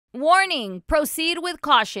Warning, proceed with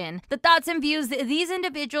caution. The thoughts and views these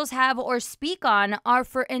individuals have or speak on are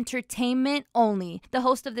for entertainment only. The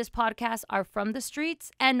hosts of this podcast are from the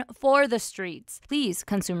streets and for the streets. Please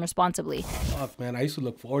consume responsibly. Fuck, man. I used to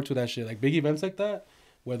look forward to that shit. Like big events like that,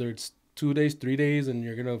 whether it's 2 days, 3 days, and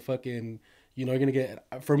you're going to fucking, you're going to get,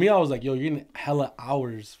 for me, I was like, yo, you're getting hella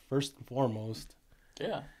hours first and foremost.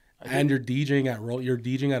 Yeah. And you're DJing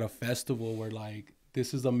at a festival where like,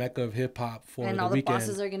 this is the mecca of hip hop for the weekend. And all the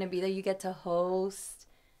bosses are going to be there. You get to host,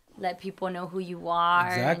 let people know who you are.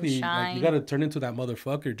 Exactly. And shine. Like, you got to turn into that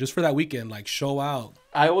motherfucker just for that weekend. Like, show out.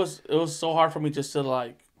 It was so hard for me just to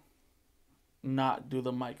like not do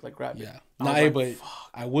the mic, like grab it. Yeah. But fuck.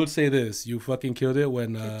 I will say this. You fucking killed it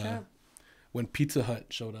when Pizza Hut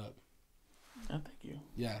showed up. Oh, thank you.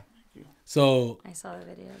 Yeah. Thank you. So I saw the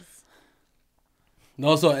videos.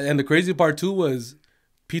 No, and the crazy part too was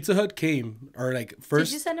Pizza Hut came, or like first.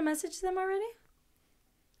 Did you send a message to them already?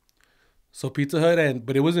 So Pizza Hut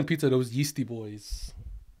but it wasn't Pizza Hut, it was Yeasty Boys.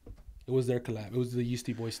 It was their collab. It was the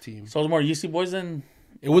Yeasty Boys team. So it was more Yeasty Boys than.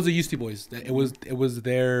 It was the Yeasty Boys. It was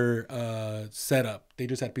their setup. They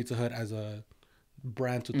just had Pizza Hut as a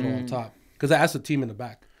brand to throw on top. Because I asked the team in the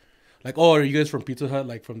back, like, "Oh, are you guys from Pizza Hut?"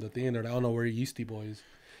 Like from the thing, and they're like, "Oh no, we're Yeasty Boys."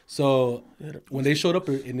 So when they showed up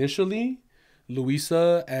initially,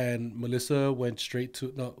 Luisa and Melissa went straight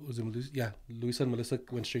to Luisa and Melissa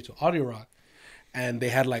went straight to Audio Rock, and they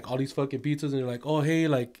had like all these fucking pizzas, and they're like, "Oh hey,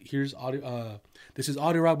 like here's Audio, this is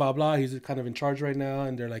Audio Rock, blah blah. He's kind of in charge right now,"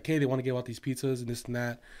 and they're like, "Hey, they want to give out these pizzas and this and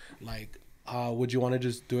that. Like, would you want to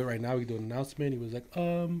just do it right now? We can do an announcement." He was like,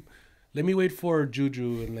 let me wait for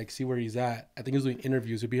Juju and like see where he's at. I think he was doing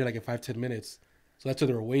interviews. He'll be here like in 5-10 minutes. So that's why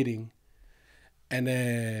they were waiting. And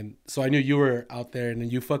then so I knew you were out there, and then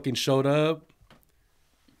you fucking showed up.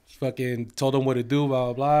 Fucking told them what to do, blah,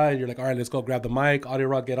 blah, blah. And you're like, all right, let's go grab the mic. Audio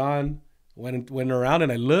Rock, get on. Went around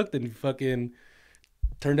and I looked and fucking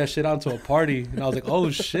turned that shit on to a party. And I was like,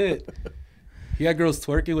 oh, shit. He had girls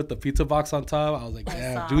twerking with the pizza box on top. I was like,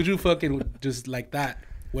 damn. Juju fucking just like that.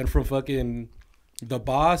 Went from fucking the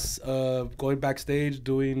boss going backstage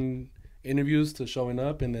doing interviews to showing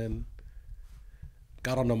up, and then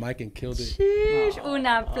got on the mic and killed it. Sheesh, un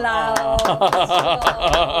aplauso.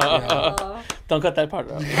 Yeah. Don't cut that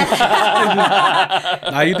part out.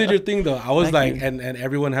 Nah, you did your thing though. I was Thank like, you. and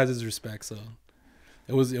everyone has his respect, so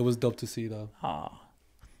it was dope to see though. Aww.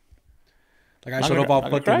 Like I showed up all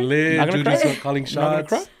fucking lit, Juju's calling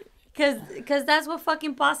shots. Because that's what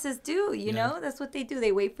fucking bosses do, you know? That's what they do.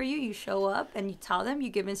 They wait for you, you show up, and you tell them, you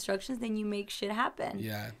give instructions, then you make shit happen.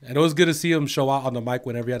 Yeah, and it was good to see him show out on the mic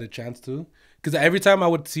whenever he had a chance to. Because every time I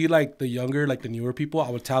would see like the younger, like the newer people, I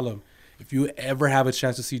would tell them, if you ever have a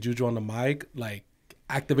chance to see Juju on the mic, like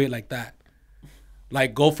activate like that.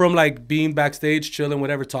 Like go from like being backstage, chilling,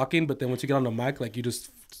 whatever, talking, but then once you get on the mic, like you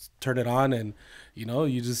just turn it on and, you know,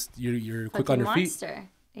 you're quick on your feet.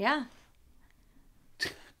 Yeah.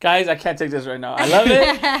 Guys, I can't take this right now. I love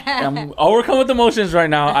it. I'm overcome with emotions right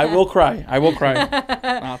now. I will cry.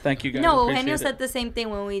 Thank you guys. No, Henio said the same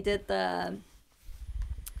thing when we did the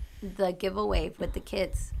giveaway with the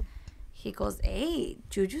kids. He goes, hey,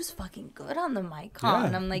 Juju's fucking good on the mic, huh? Yeah.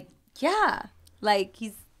 And I'm like, yeah. Like,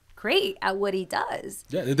 he's great at what he does.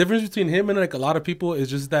 Yeah, the difference between him and like a lot of people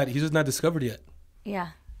is just that he's just not discovered yet. Yeah.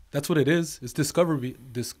 That's what it is. It's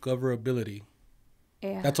discoverability.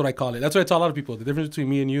 Yeah. That's what I call it. That's what I tell a lot of people. The difference between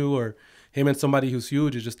me and you or him and somebody who's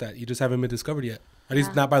huge is just that you just haven't been discovered yet. At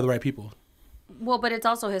least not by the right people. Well, but it's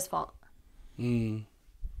also his fault. Mm.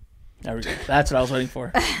 There we go. That's what I was waiting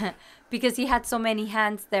for. Because he had so many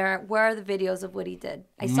hands there. Where are the videos of what he did?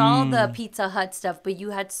 I saw the Pizza Hut stuff, but you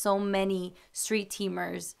had so many street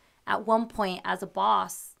teamers. At one point, as a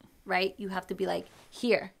boss, right, you have to be like,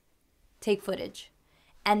 here, take footage.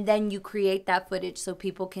 And then you create that footage so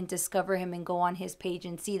people can discover him and go on his page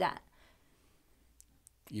and see that.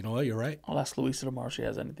 You know what? You're right. I'll ask Luisa tomorrow if she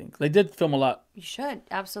has anything. They did film a lot. You should,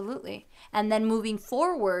 absolutely. And then moving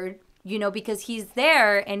forward, you know, because he's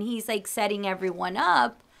there and he's like setting everyone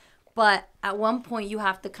up. But at one point, you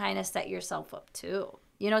have to kind of set yourself up too.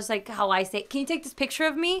 You know, it's like how I say, can you take this picture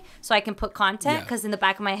of me so I can put content? Because in the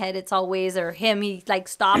back of my head, it's always, or him, he like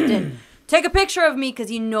stopped and take a picture of me because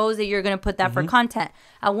he knows that you're going to put that for content.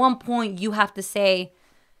 At one point, you have to say,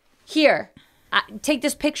 here, take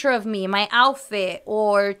this picture of me, my outfit,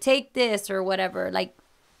 or take this or whatever. Like,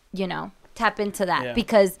 you know, tap into that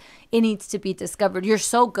because it needs to be discovered. You're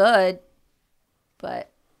so good, but...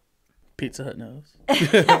 Pizza Hut knows.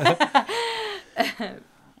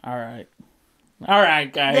 All right. All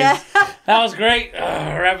right, guys. Yeah. That was great.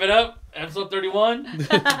 Wrap it up. Episode 31.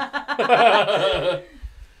 All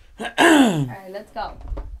right, let's go.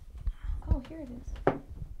 Oh, here it is.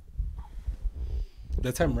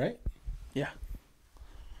 That time, right? Yeah.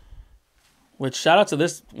 Which shout out to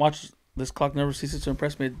this watch. This clock never ceases to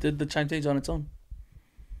impress me. It did the chime change on its own.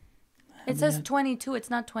 It says 22. It's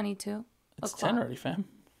not 22. It's o'clock. 10 already, fam.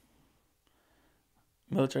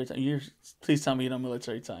 Military time. Please tell me you know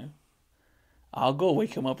military time. I'll go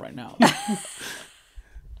wake him up right now.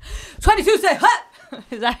 22 say hut.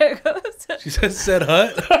 Is that how it goes? She said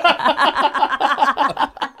hut.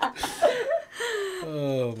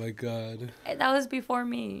 Oh my god. That was before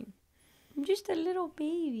me. I'm just a little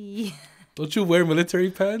baby. Don't you wear military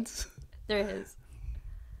pants? There is.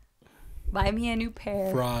 Buy me a new pair.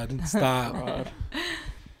 Fraud. Stop. Fraud.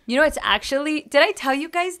 You know, it's actually... Did I tell you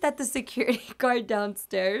guys that the security guard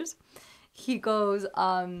downstairs, he goes,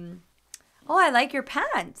 oh, I like your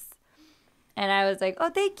pants. And I was like, oh,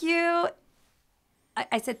 thank you.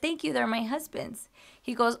 I said, thank you. They're my husband's.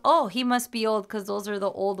 He goes, oh, he must be old because those are the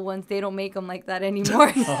old ones. They don't make them like that anymore.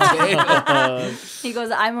 He goes,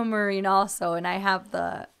 I'm a Marine also, and I have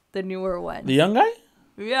the newer one. The young guy?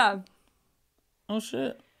 Yeah. Oh,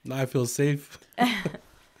 shit. Now I feel safe. Kind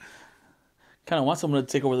of want someone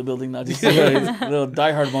to take over the building now. Just a little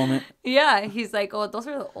diehard moment. Yeah. He's like, oh, those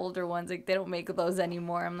are the older ones. Like, they don't make those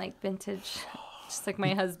anymore. I'm like, vintage. Just like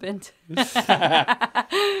my husband.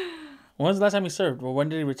 When was the last time he served? Well, when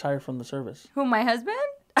did he retire from the service? Who, my husband?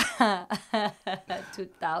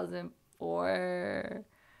 2004.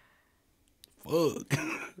 Fuck.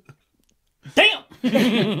 Damn!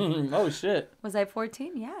 Oh, shit. Was I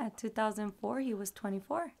 14? Yeah, 2004. He was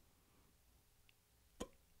 24.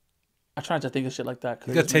 I try not to think of shit like that.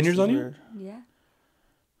 You got 10 years on you? Yeah.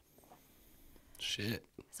 Shit.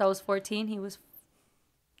 So I was 14. He was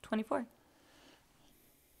 24.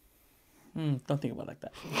 Don't think about it like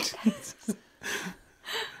that.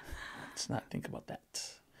 Let's not think about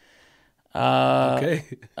that. Okay.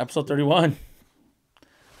 Episode 31.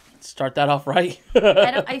 Let's start that off right.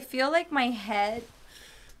 I feel like my head...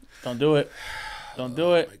 Don't do it. Don't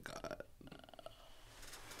do it. Oh,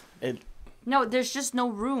 my God. No, there's just no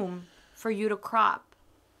room for you to crop.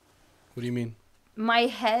 What do you mean? My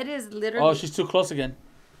head is literally... Oh, she's too close again.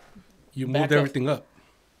 You Back moved up. everything up.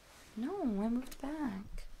 No, I moved back.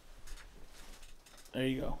 There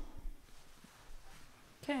you go.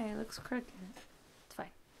 Okay, it looks crooked. It's fine.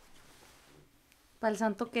 Para el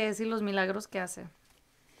santo que es y los milagros que hace.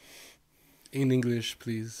 In English,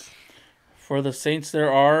 please. For the saints there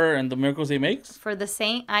are and the miracles they make. For the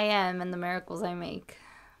saint I am and the miracles I make.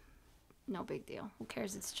 No big deal. Who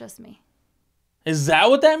cares? It's just me. Is that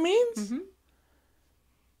what that means? Mm-hmm.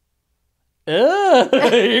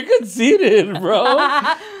 You're conceited, bro.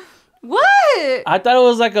 What? I thought it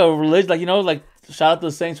was like a religion, like, you know, like, shout out to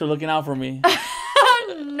the saints for looking out for me.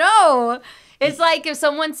 No. It's like if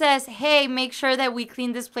someone says, hey, make sure that we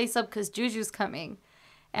clean this place up because Juju's coming.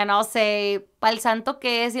 And I'll say, pa'l santo que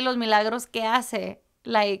es y los milagros que hace.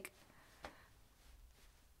 Like,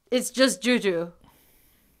 it's just Juju.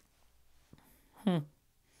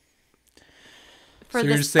 So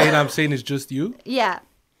you're saying I'm saying it's just you? Yeah.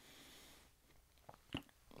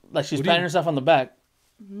 Like she's What do you- patting herself on the back.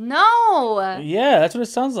 No. Yeah, that's what it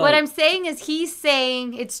sounds like. What I'm saying is he's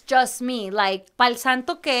saying it's just me. Like, pa'l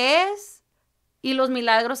santo que es y los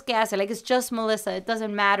milagros que hace. Like, it's just Melissa. It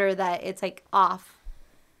doesn't matter that it's, like, off.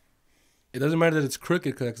 It doesn't matter that it's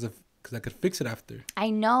crooked because I could fix it after.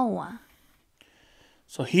 I know.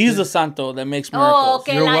 So he's the santo that makes Oh, miracles.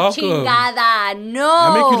 que You're la welcome. chingada. No.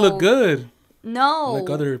 I make you look good. No. Like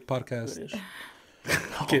other podcasts.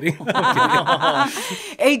 I'm kidding.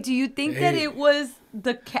 Hey, do you think that Hey. it was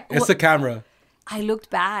the It's the camera. I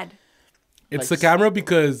looked bad. It's Like- the camera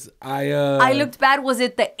because I looked bad. Was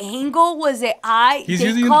it the angle? Was it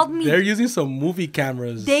They're using some movie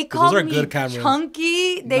cameras. They 'cause called those are me good cameras.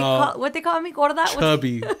 chunky. What they call me? Gorda?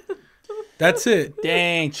 Chubby. That's it.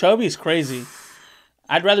 Dang, Chubby's crazy.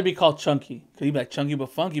 I'd rather be called Chunky. Cause he'd be like Chunky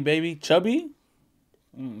but funky, baby. Chubby?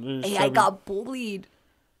 Hey, Chubby. I got bullied.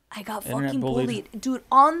 I got Internet fucking bullied. bullied. Dude,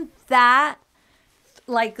 on that,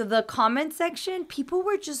 like, the comment section, people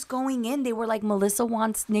were just going in. They were like, Melissa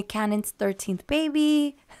wants Nick Cannon's 13th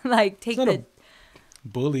baby. Like, take It's not the... a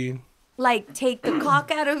bully. Like, take the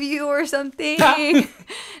cock out of you or something.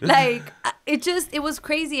 Like, it was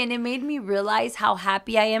crazy. And it made me realize how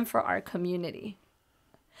happy I am for our community.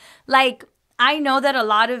 Like, I know that a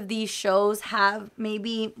lot of these shows have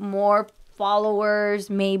maybe more followers,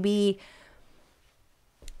 maybe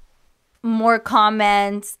more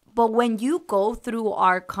comments, But when you go through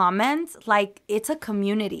our comments, like, it's a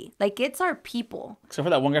community. Like, it's our people. Except for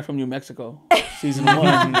that one guy from New Mexico, season 1.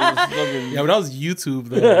 Yeah, but that was YouTube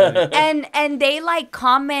though. Like, And they, like,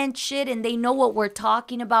 comment shit, and they know what we're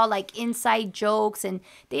talking about, like, inside jokes, and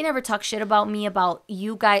they never talk shit about me, about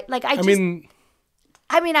you guys. Like, I mean,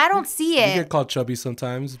 I don't see you it. get called chubby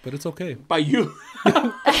sometimes, but it's okay. By you.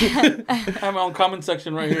 I have my own comment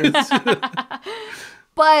section right here.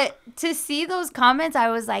 But to see those comments, I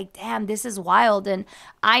was like, damn, this is wild. And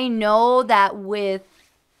I know that with,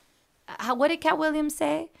 what did Cat Williams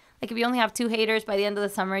say? Like, if you only have 2 haters by the end of the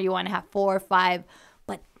summer, you want to have 4 or 5.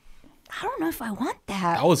 But I don't know if I want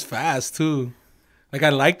that. That was fast too. Like, I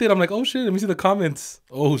liked it. I'm like, oh shit, let me see the comments.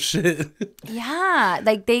 Oh shit. Yeah,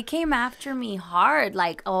 like, they came after me hard.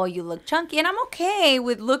 Like, oh, you look chunky. And I'm okay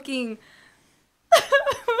with looking.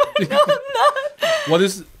 No, I'm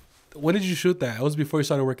not. When did you shoot that? It was before you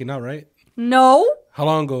started working out, right? No. How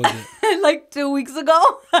long ago was it? Like 2 weeks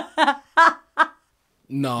ago.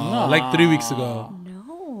 No, like 3 weeks ago.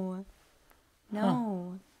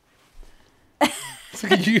 No. It's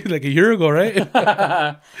like a year ago, right?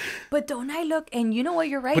 But don't I look? And you know what?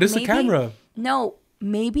 You're right. But it's a camera. No,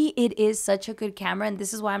 maybe it is such a good camera, and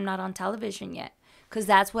this is why I'm not on television yet. Because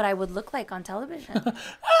that's what I would look like on television.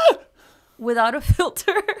 Without a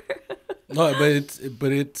filter. No,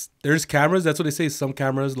 but it's there's cameras. That's what they say. Some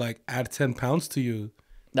cameras like add 10 pounds to you.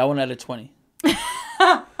 That one added 20.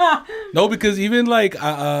 No, because even like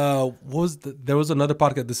there was another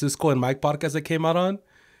podcast, the Cisco and Mike podcast that came out on,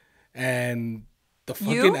 and the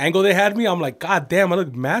fucking angle they had me, I'm like, God damn, I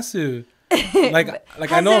look massive. Like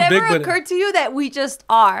I know I'm big, but has it ever occurred to you that we just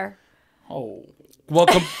are? Oh, well,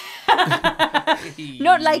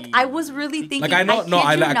 no, like I was really thinking. like I know,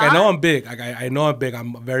 I know I'm big. Like I know I'm big.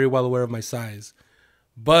 I'm very well aware of my size,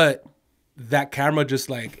 but that camera just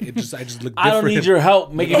like I just look different. I don't need your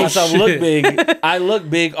help making myself look big. I look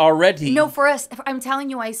big already. No, for us, I'm telling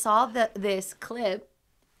you, I saw this clip,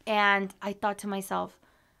 and I thought to myself,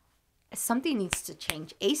 something needs to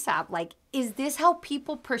change ASAP. Like, is this how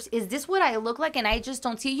people is this what I look like? And I just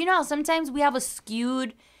don't see. You know how sometimes we have a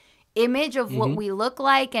skewed image of what we look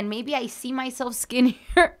like, and maybe I see myself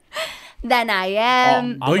skinnier than I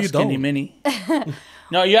am. I'm a skinny mini.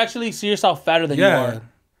 No, you actually see yourself fatter than you are.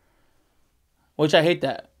 Which I hate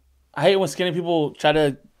that. I hate when skinny people try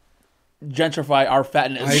to gentrify our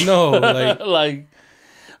fatness. I know. Like, like,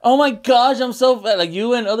 oh my gosh, I'm so fat. Like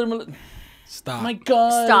you and other... Stop. Oh my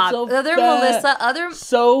God. Stop. So other fat.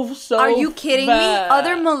 Melissa, So are you kidding fat. me?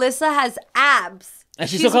 Other Melissa has abs. And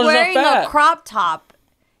she's She's still calls wearing herself fat. a crop top.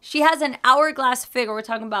 She has an hourglass figure. We're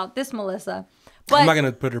talking about this Melissa. But I'm not going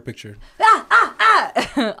to put her picture.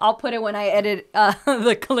 I'll put it when I edit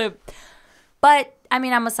the clip. But, I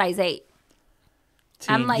mean, I'm a size 8.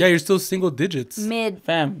 I'm like, yeah, you're still single digits. Mid.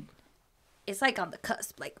 Fam. It's like on the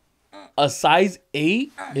cusp. Like, a size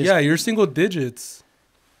 8? Yeah, you're single digits.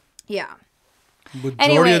 Yeah.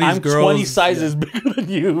 Majority of these I'm girls, 20 sizes bigger than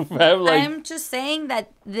you, fam. Like, I'm just saying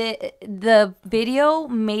that the video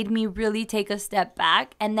made me really take a step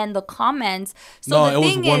back, and then the comments. So no, it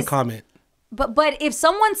was one comment. But if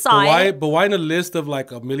someone saw it, but why in a list of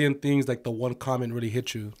like a million things, like the one comment really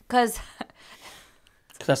hit you? Because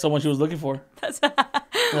that's the one she was looking for.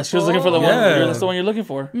 She was looking for the one. That's the one you're looking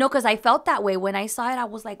for. No, because I felt that way when I saw it. I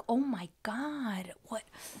was like, oh my God, what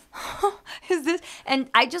is this? And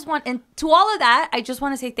I just want, and to all of that, I just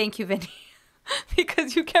want to say thank you, Vinny.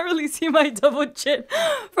 Because you can't really see my double chin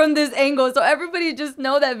from this angle. So everybody just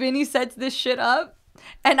know that Vinny sets this shit up.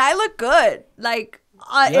 And I look good. Like,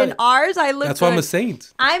 in ours, I look That's good. why I'm a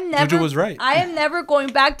saint. Juju was right. I am never going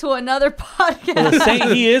back to another podcast. Well, the saint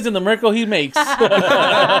he is and the miracle he makes. Yeah,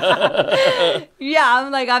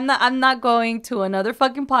 I'm like, I'm not going to another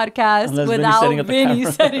fucking podcast Unless without Vinny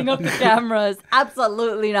setting up the cameras.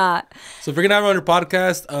 Absolutely not. So if you're gonna have her on your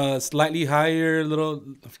podcast, slightly higher, little.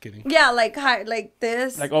 I'm kidding. Yeah, like high, like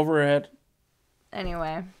this. Like overhead.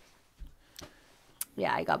 Anyway.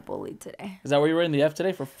 Yeah, I got bullied today. Is that where you were in the F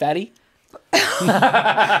today for fatty? For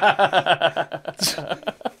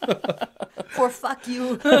fuck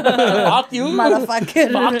you. Fuck you.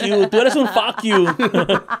 Motherfucker. Fuck you. Tú eres un fuck you.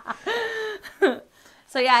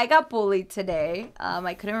 So yeah, I got bullied today.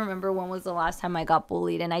 I couldn't remember when was the last time I got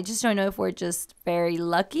bullied, and I just don't know if we're just very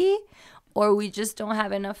lucky or we just don't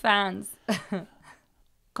have enough fans.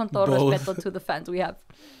 Con todo respeto to the fans we have.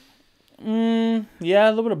 Yeah,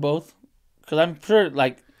 a little bit of both. Because I'm sure,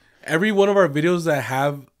 like, every one of our videos that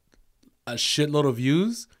have a shitload of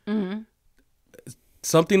views,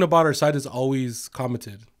 something about our site is always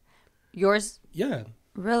commented. Yours? Yeah.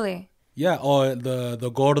 Really? Yeah, or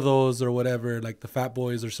the gordos or whatever, like the fat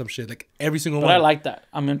boys or some shit. Like every single But one. I like that.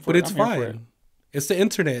 I'm in for But it. it's I'm here for it. fine. It's the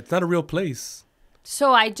internet. It's not a real place.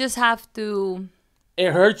 So I just have to.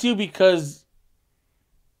 It hurts you because,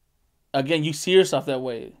 again, you see yourself that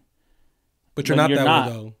way. But you're But not you're that not.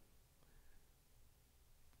 way though.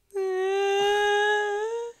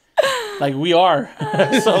 Like we are.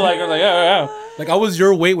 So like we're like, yeah. Like I was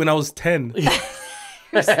your weight when I was 10.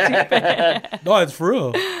 You're stupid. No, it's for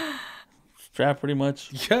real. Yeah, pretty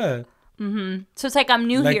much. Yeah. So it's like I'm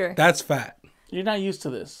new Like here. that's fat. You're not used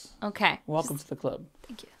to this. Okay. Welcome to the club.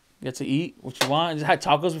 Thank you. Get to eat what you want. I just had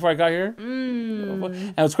tacos before I got here. And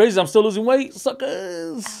what's crazy is I'm still losing weight.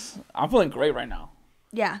 Suckers. I'm feeling great right now.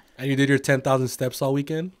 Yeah. And you did your 10,000 steps all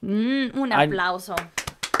weekend? Un aplauso.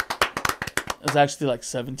 It's actually like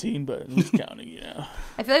 17, but I'm just counting, you know.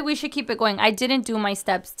 I feel like we should keep it going. I didn't do my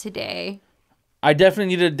steps today. I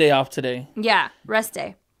definitely needed a day off today. Yeah, rest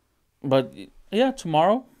day. But yeah,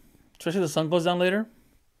 tomorrow, especially the sun goes down later.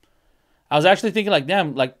 I was actually thinking like,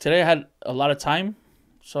 damn, like today I had a lot of time.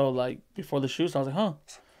 So like before the shoot, so I was like, huh,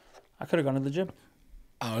 I could have gone to the gym.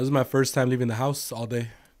 Oh, this is my first time leaving the house all day.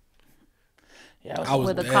 Yeah, I was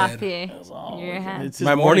With a dead. coffee it was all, in your hand. it's his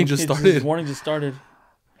My morning just His started. morning just started.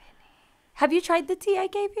 Have you tried the tea I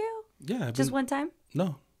gave you? Yeah. I've Just been- one time?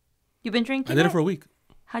 No. You've been drinking I did it for a week.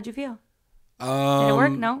 How'd you feel? Did it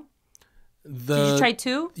work? No? Did you try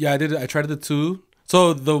two? Yeah, I did it. I tried the 2.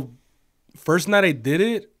 So the first night I did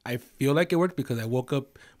it, I feel like it worked because I woke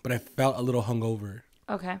up, but I felt a little hungover.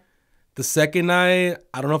 Okay. The second night,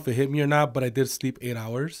 I don't know if it hit me or not, but I did sleep 8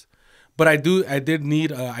 hours. But I did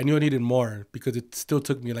need, I knew I needed more because it still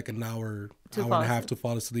took me like an hour, To hour fall and a half to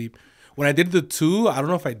fall asleep. When I did the 2, I don't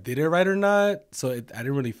know if I did it right or not. So I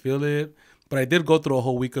didn't really feel it. But I did go through a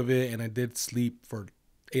whole week of it and I did sleep for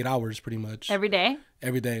 8 hours pretty much. Every day?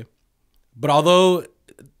 Every day. But although,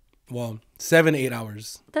 well, 7, 8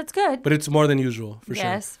 hours. That's good. But it's more than usual for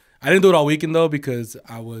Yes. sure. I didn't do it all weekend though because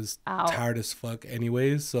I was Out. tired as fuck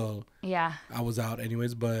anyways. So Yeah. I was out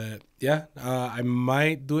anyways. But yeah, I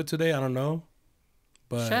might do it today. I don't know.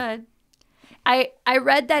 But Should. I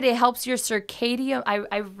read that it helps your circadian,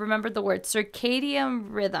 I remembered the word, circadian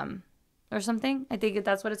rhythm or something. I think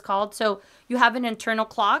that's what it's called. So you have an internal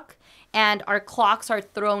clock and our clocks are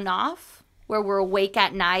thrown off where we're awake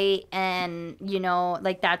at night and, you know,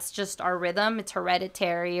 like that's just our rhythm. It's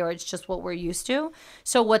hereditary or it's just what we're used to.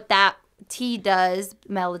 So what that tea does,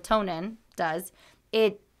 melatonin does,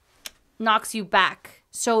 it knocks you back.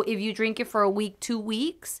 So if you drink it for a week, 2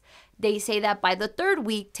 weeks, they say that by the 3rd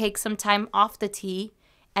week, take some time off the tea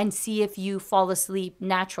and see if you fall asleep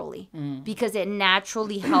naturally because it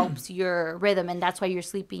naturally helps your rhythm. And that's why you're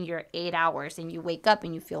sleeping your 8 hours and you wake up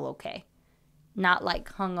and you feel okay. Not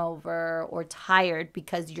like hungover or tired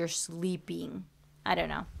because you're sleeping. I don't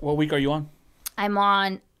know. What week are you on? I'm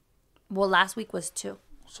on, well, last week was 2.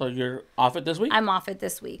 So you're off it this week? I'm off it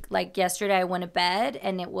this week. Like yesterday, I went to bed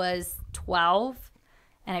and it was 12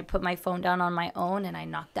 and I put my phone down on my own and I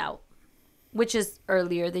knocked out, which is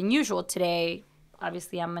earlier than usual. Today,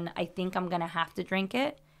 obviously, I think I'm going to have to drink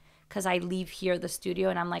it because I leave here, the studio,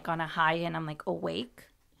 and I'm like on a high and I'm like awake.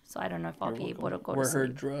 So I don't know if I'll be able to go to We're her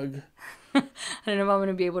sleep. drug. I don't know if I'm going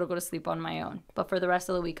to be able to go to sleep on my own. But for the rest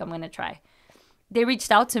of the week, I'm going to try. They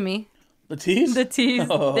reached out to me. The teas? The teas.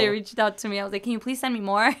 Oh. They reached out to me. I was like, can you please send me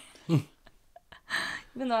more?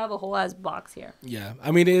 Even though I have a whole ass box here. yeah,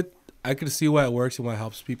 I mean, I could see why it works and why it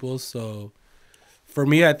helps people. So for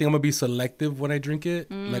me, I think I'm going to be selective when I drink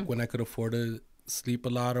it. Like when I could afford to sleep a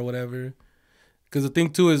lot or whatever. Because the thing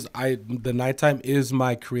too is the nighttime is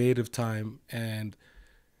my creative time. And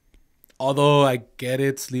although I get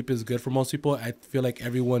it, sleep is good for most people. I feel like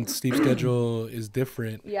everyone's sleep schedule is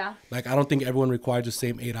different. Yeah. Like, I don't think everyone requires the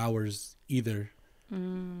same 8 hours either.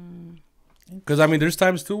 Because, I mean, there's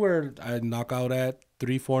times, too, where I knock out at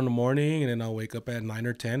 3, 4 in the morning, and then I'll wake up at 9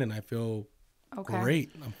 or 10, and I feel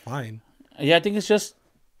great. I'm fine. Yeah, I think it's just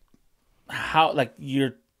how, like,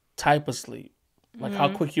 your type of sleep. Like, how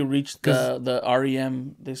quick you reach the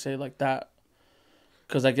REM, they say, like that.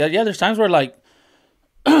 Because, like, yeah, there's times where, like,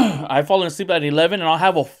 I've fallen asleep at 11, and I'll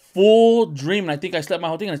have a full dream, and I think I slept my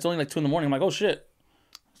whole thing, and it's only, like, 2 in the morning. I'm like, oh, shit.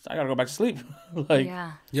 I gotta go back to sleep. Like,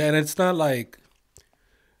 Yeah. Yeah, and it's not like...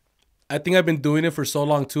 I think I've been doing it for so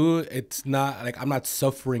long, too. It's not, like, I'm not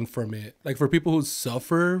suffering from it. Like, for people who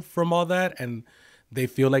suffer from all that, and they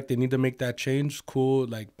feel like they need to make that change, cool.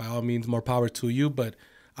 Like, by all means, more power to you. But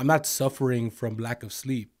I'm not suffering from lack of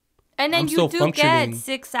sleep. And then I'm you still do functioning. get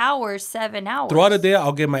 6 hours, 7 hours. Throughout the day,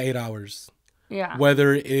 I'll get my 8 hours. Yeah.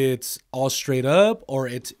 Whether it's all straight up or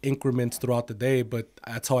it's increments throughout the day, but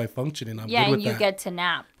that's how I function, and I'm Yeah, good with and you that. get to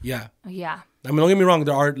nap. Yeah. Yeah. I mean, don't get me wrong.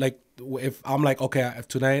 There are, like, if I'm like, okay, if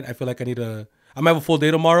tonight I feel like I'm gonna have a full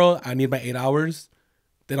day tomorrow, I need my 8 hours,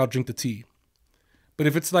 then I'll drink the tea. But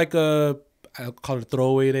if it's like I'll call it a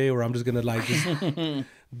throwaway day where I'm just gonna like just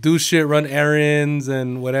do shit, run errands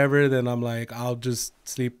and whatever, then I'm like, I'll just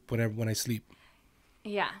sleep when I sleep.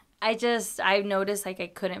 Yeah. I've noticed like I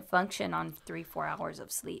couldn't function on 3-4 hours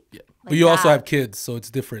of sleep. Yeah. Like But you also that. have kids, so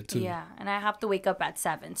it's different too. Yeah, and I have to wake up at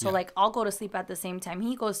 7. So Yeah. like I'll go to sleep at the same time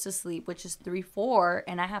he goes to sleep, which is 3-4,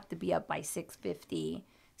 and I have to be up by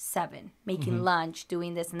 6:57, making lunch,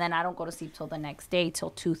 doing this, and then I don't go to sleep till the next day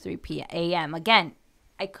till 2-3 a.m. Again,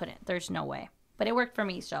 I couldn't. There's no way. But it worked for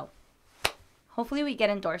me, so hopefully we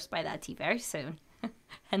get endorsed by that tea very soon.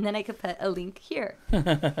 And then I could put a link here.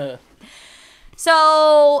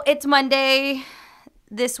 So it's Monday.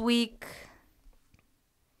 This week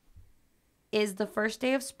is the first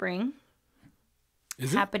day of spring.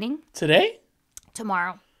 Is it? Happening Today?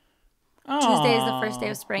 tomorrow. Oh, Tuesday is the first day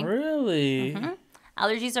of spring. Really?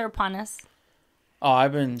 Allergies are upon us. Oh,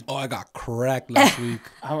 I've been. Oh, I got cracked last week.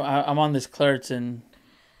 I'm on this Claritin.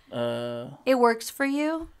 It works for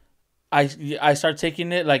you? I start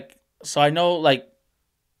taking it like so. I know like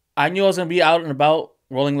I knew I was gonna be out and about,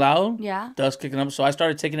 rolling loud. Yeah. Dust kicking up. So I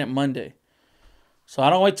started taking it Monday. So I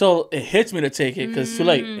don't wait till it hits me to take it because it's too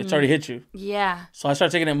late. It's already hit you. Yeah. So I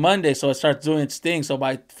start taking it Monday. So it starts doing its thing. So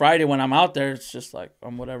by Friday when I'm out there, it's just like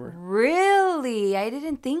whatever. Really? I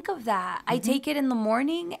didn't think of that. I take it in the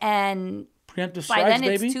morning and Preemptive by strikes, then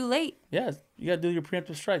baby. it's too late. Yeah, you gotta do your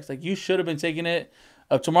preemptive strikes. Like you should have been taking it.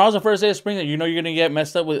 Tomorrow's the first day of spring, and you know you're gonna get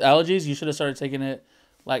messed up with allergies. You should have started taking it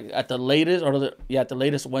like at the latest, at the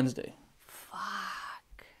latest Wednesday.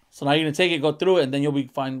 Fuck. So now you're gonna take it, go through it, and then you'll be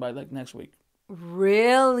fine by like next week.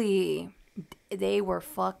 Really? They were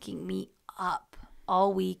fucking me up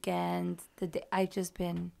all weekend. I've just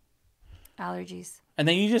been allergies. And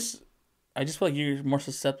then I just feel like you're more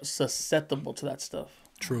susceptible to that stuff.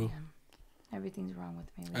 True. Everything's wrong with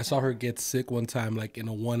me. I saw her get sick one time, like in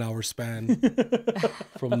a 1 hour span,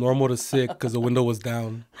 from normal to sick because the window was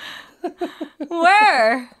down.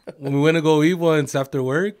 Where? When we went to go eat once after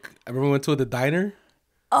work, I remember we went to the diner.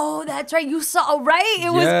 Oh, that's right. You saw, right?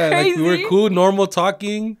 It was Yeah, crazy. like we were cool, normal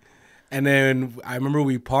talking, and then I remember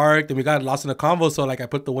we parked and we got lost in a convo. So like I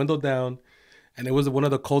put the window down, and it was one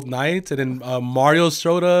of the cold nights, and then Mario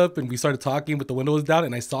showed up and we started talking, but the window was down,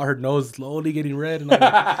 and I saw her nose slowly getting red, and I'm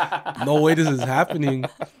like, no way this is happening.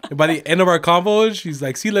 And by the end of our convo, she's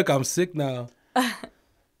like, "See, look, I'm sick now."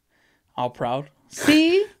 All proud.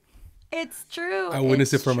 See? It's true. I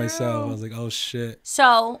witnessed it It's for true. myself. I was like, "Oh shit."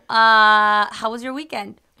 So, how was your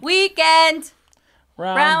weekend?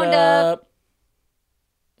 Round up.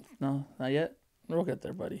 No, not yet. We'll get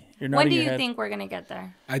there, buddy. You're not. When do you think we're gonna get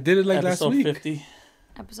there? I did it like last Episode week. 50.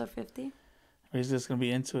 Episode 50? We're just gonna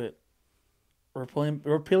be into it.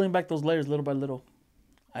 We're peeling back those layers little by little.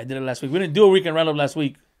 I did it last week. We didn't do a weekend roundup last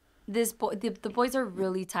week. The boys are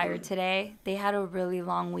really tired today. They had a really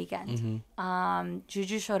long weekend.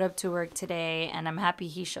 Juju showed up to work today, and I'm happy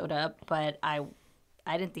he showed up, but I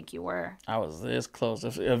didn't think you were. I was this close.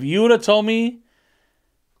 If you would have told me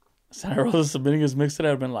Santa Rosa submitting his mix today,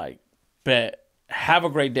 I'd have been like, bet. Have a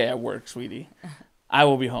great day at work, sweetie. I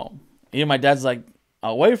will be home. Even my dad's like,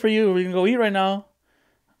 I'll wait for you. We can go eat right now.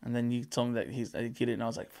 And then you told me that he didn't. And I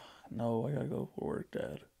was like, no, I gotta go for work,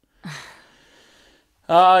 Dad.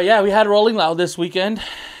 Yeah, we had Rolling Loud this weekend.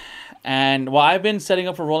 And well, I've been setting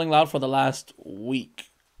up for Rolling Loud for the last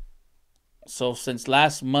week. So since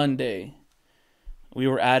last Monday, we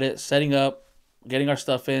were at it, setting up, getting our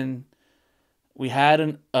stuff in. We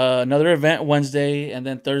had another event Wednesday, and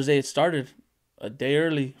then Thursday it started. A day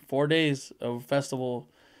early, 4 days of festival.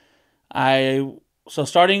 Starting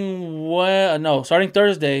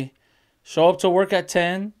Thursday, show up to work at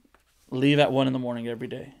 10, leave at 1 a.m. every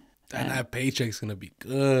day. And that paycheck's gonna be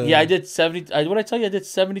good. Yeah, I did 70. What I tell you, I did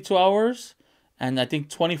 72 hours, and I think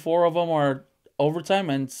 24 of them are overtime,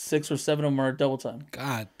 and 6 or 7 of them are double time.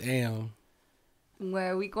 God damn.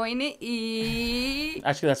 Where are we going to eat?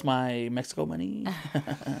 Actually, that's my Mexico money.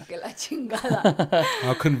 Que la chingada.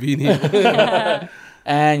 How convenient.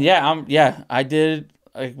 And I did.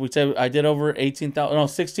 Like we said, I did over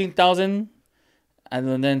 16,000,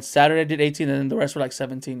 and then Saturday I did 18, and then the rest were like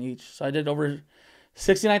 17 each. So I did over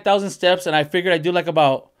 69,000 steps, and I figured I'd do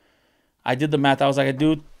I did the math. I was like, I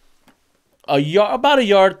do about a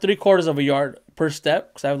yard, 3/4 of a yard per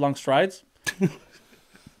step, because I have long strides.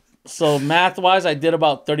 So math-wise, I did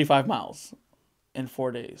about 35 miles in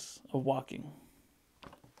 4 days of walking.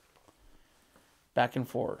 Back and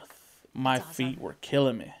forth. My feet were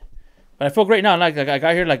killing me. But I feel great now. Like I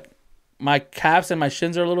got here, like my calves and my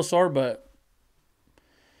shins are a little sore, but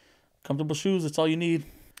comfortable shoes, that's all you need.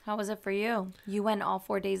 How was it for you? You went all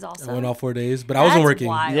 4 days also? I went all 4 days, but I wasn't working.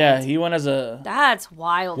 Wild. Yeah, he went as a. That's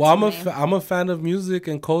wild. Well, to I'm a fan of music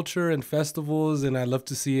and culture and festivals, and I love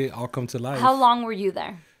to see it all come to life. How long were you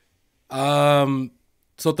there?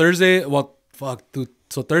 So Thursday, well, fuck, dude.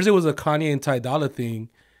 So Thursday was a Kanye and Ty Dolla thing.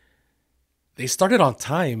 They started on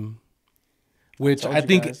time, which I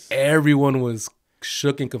think everyone was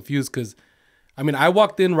shook and confused because, I mean, I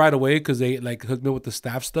walked in right away because they like hooked me with the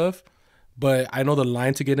staff stuff. But I know the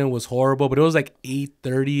line to get in was horrible. But it was like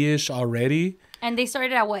 8:30-ish already. And they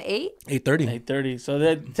started at what, 8? 8:30. 8:30. So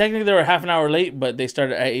technically they were half an hour late, but they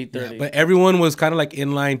started at 8:30. Yeah, but everyone was kind of like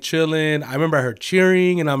in line chilling. I remember I heard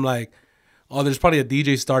cheering, and I'm like, oh, there's probably a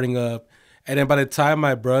DJ starting up. And then by the time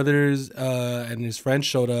my brothers and his friends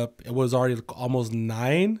showed up, it was already almost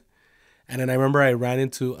 9. And then I remember I ran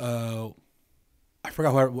into I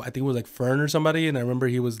forgot who, I think it was like Fern or somebody, and I remember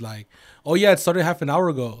he was like, oh yeah, it started half an hour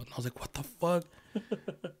ago. And I was like, what the fuck?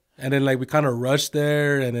 And then like we kind of rushed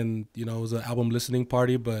there, and then, you know, it was an album listening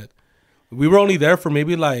party, but we were only there for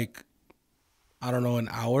maybe like, I don't know, an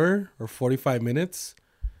hour or 45 minutes.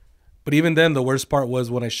 But even then, the worst part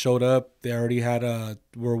was when I showed up, they already had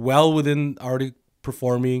were well within already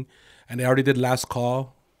performing, and they already did Last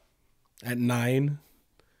Call at 9.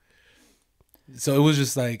 So it was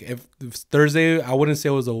just like, if Thursday, I wouldn't say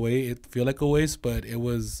it was it feel like a waste, but it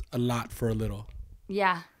was a lot for a little.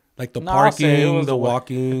 Yeah. Like the parking, the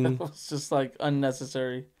walking. It was just like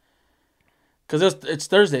unnecessary. Because it's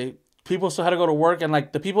Thursday. People still had to go to work, and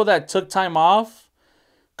like the people that took time off,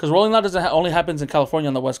 because Rolling Loud doesn't only happens in California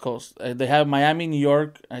on the West Coast. They have Miami, New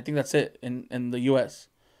York, and I think that's it in the U.S.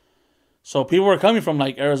 So people were coming from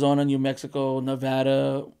like Arizona, New Mexico,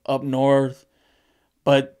 Nevada, up north,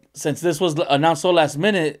 but since this was announced so last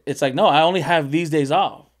minute, it's like, no, I only have these days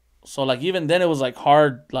off. So like even then it was like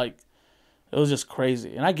hard, like it was just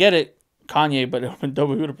crazy. And I get it, Kanye, but it would have been dope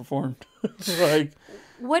if he would have performed. Like,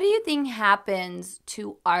 what do you think happens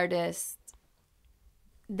to artists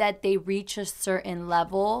that they reach a certain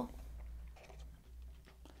level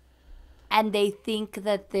and they think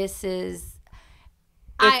that this is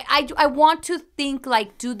I want to think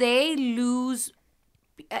like, do they lose?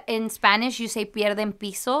 In Spanish, you say pierden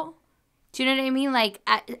piso. Do you know what I mean? Like,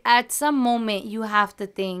 at some moment, you have to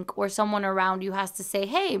think, or someone around you has to say,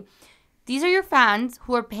 hey, these are your fans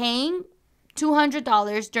who are paying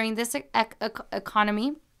 $200 during this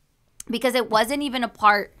economy because it wasn't even a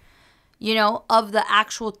part, you know, of the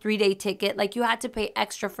actual 3-day ticket. Like, you had to pay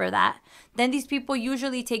extra for that. Then these people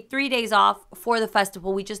usually take 3 days off for the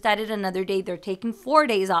festival. We just added another day. They're taking 4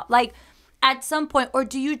 days off. Like, at some point, or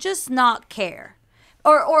do you just not care?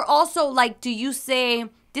 Or also, like, do you say,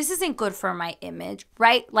 this isn't good for my image,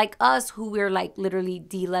 right? Like us, who we're, like, literally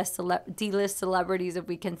D-list celebrities, if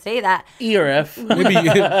we can say that. E or F. Maybe you're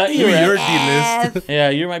D-list. Yeah,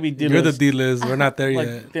 you might be D-list. You're the D-list. We're not there like,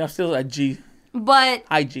 yet. I'm still at G. But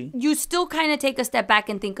IG. You still kind of take a step back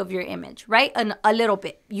and think of your image, right? A little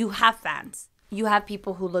bit. You have fans. You have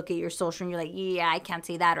people who look at your social and you're like, yeah, I can't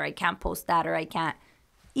say that, or I can't post that, or I can't.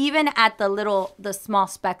 Even at the small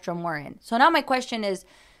spectrum we're in. So now my question is,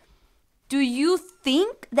 do you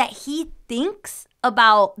think that he thinks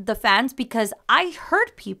about the fans? Because I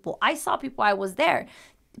saw people, I was there.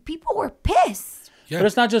 People were pissed. Yeah. But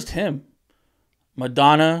it's not just him.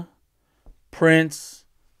 Madonna, Prince,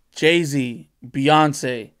 Jay-Z,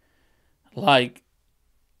 Beyonce. Like,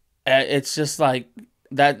 it's just like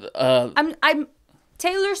that. I'm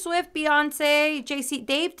Taylor Swift, Beyonce, JC,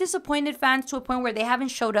 they've disappointed fans to a point where they haven't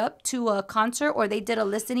showed up to a concert, or they did a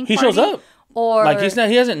listening party. He shows up. Or like,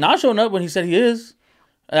 he hasn't not shown up when he said he is.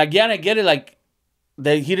 Again, I get it. Like,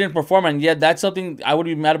 he didn't perform, and yeah, that's something I would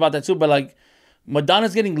be mad about that too. But like,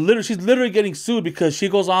 Madonna's she's literally getting sued because she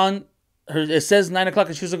goes on. It says 9 o'clock,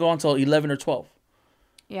 and she's gonna go on until 11 or 12.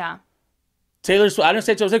 Yeah. Taylor Swift. I didn't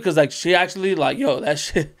say Taylor Swift because like she actually like that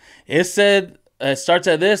shit. It said. It starts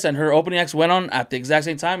at this, and her opening acts went on at the exact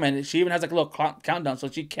same time, and she even has like a little countdown, so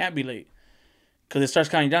she can't be late because it starts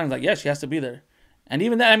counting down. It's like, yeah, she has to be there. And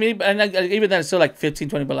even that, I mean, and even then, it's still like 15,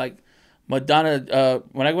 20, but like Madonna,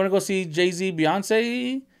 when I want to go see Jay-Z,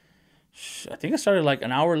 Beyonce, I think I started like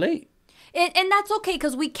an hour late. And that's okay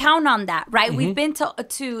because we count on that, right? Mm-hmm. We've been to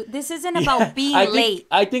this isn't about being late.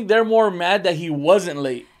 I think they're more mad that he wasn't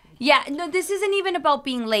late. Yeah, no, this isn't even about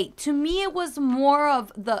being late. To me, it was more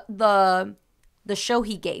of the show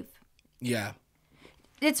he gave. Yeah.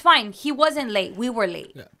 It's fine. He wasn't late. We were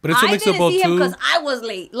late. Yeah. But it's I didn't see him because too. I was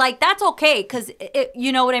late. Like, that's okay because,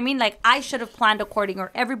 you know what I mean? Like, I should have planned according,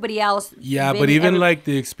 or everybody else. Yeah, but even like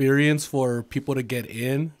the experience for people to get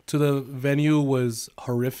in to the venue was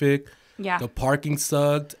horrific. Yeah. The parking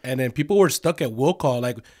sucked. And then people were stuck at will call.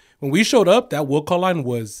 Like, when we showed up, that will call line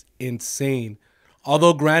was insane.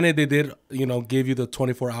 Although, granted, they did, give you the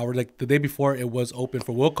 24 hours. Like the day before, it was open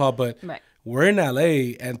for will call, but we're in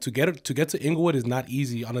LA, and to get to Inglewood is not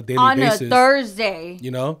easy on a daily basis. On a Thursday,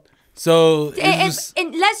 So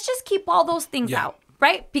and let's just keep all those things out,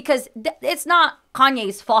 right? Because it's not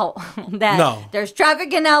Kanye's fault that there's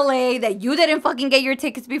traffic in LA, that you didn't fucking get your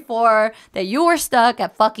tickets before, that you were stuck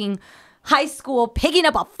at fucking high school picking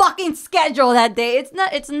up a fucking schedule that day.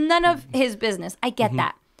 It's none of his business. I get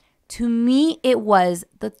that. To me, it was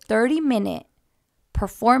the 30-minute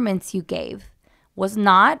performance you gave was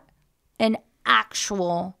not an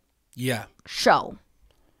actual show.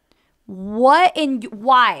 What in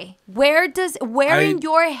why? Where in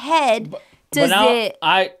your head does it?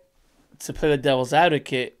 To play the devil's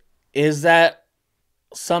advocate, is that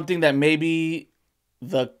something that maybe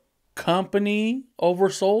the company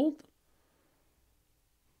oversold?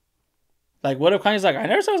 Like, what if Kanye's like, I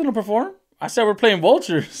never said I was gonna perform. I said we're playing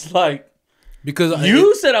Vultures. Like, because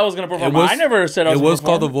you said I was gonna perform. I never said I was. It was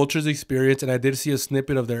called the Vultures Experience, and I did see a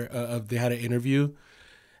snippet of they had an interview,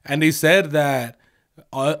 and they said that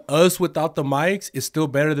us without the mics is still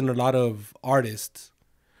better than a lot of artists,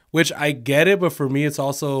 which I get it, but for me, it's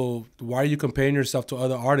also, why are you comparing yourself to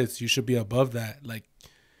other artists? You should be above that. Like,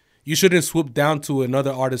 you shouldn't swoop down to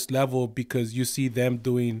another artist level because you see them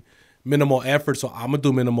doing minimal effort, so I'm gonna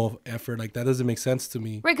do minimal effort. Like, that doesn't make sense to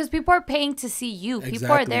me. Right, because people are paying to see you. Exactly.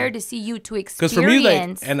 People are there to see you, to experience. Because for me,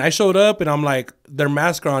 like, and I showed up and I'm like, their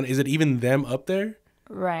mask on, is it even them up there?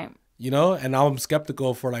 Right. And now I'm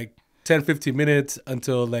skeptical for like 10, 15 minutes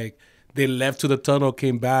until like they left to the tunnel,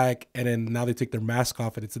 came back, and then now they take their mask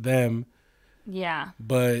off and it's them. Yeah.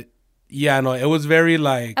 But yeah, no, it was very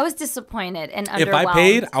like, I was disappointed and underwhelmed. If I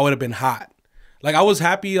paid, I would have been hot. Like, I was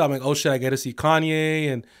happy. I'm like, oh shit, I get to see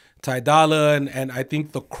Kanye and Ty Dolla, and I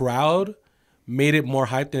think the crowd made it more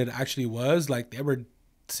hype than it actually was. Like, they were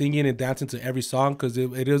singing and dancing to every song because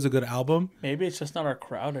it is a good album. Maybe it's just not our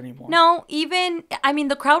crowd anymore. No,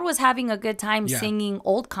 the crowd was having a good time singing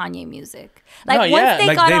old Kanye music. Like, once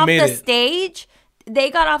they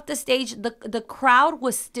got off the stage, the crowd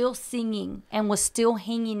was still singing and was still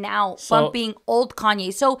hanging out, bumping old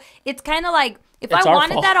Kanye. So it's kind of like, if I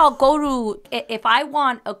wanted that, I'll go to, if I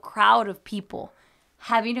want a crowd of people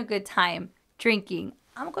having a good time drinking,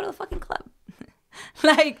 I'm gonna go to the fucking club.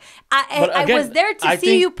 Like, I was there to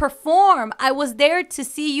see you perform. I was there to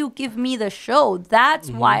see you give me the show. That's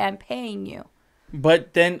why I'm paying you.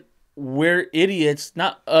 But then we're idiots.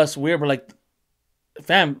 Not us, but like,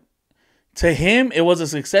 fam, to him, it was a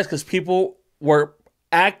success because people were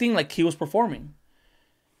acting like he was performing.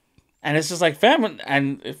 And it's just like, fam,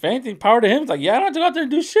 and if anything, power to him. It's like, I don't have to go out there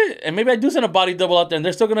and do shit. And maybe I do send a body double out there and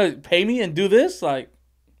they're still going to pay me and do this. Like,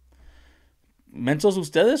 mentos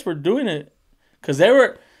ustedes for doing it. Because they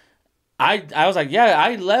were, I was like,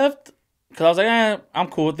 I left. Because I was like, I'm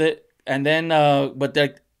cool with it. And then, but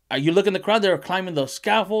you look in the crowd, they were climbing the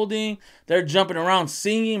scaffolding. They're jumping around,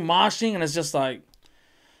 singing, moshing. And it's just like,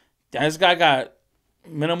 this guy got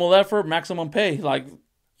minimal effort, maximum pay. Like,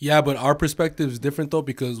 yeah, but our perspective is different though,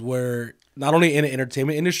 because we're not only in the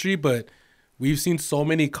entertainment industry, but we've seen so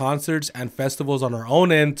many concerts and festivals on our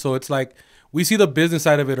own end. So it's like, we see the business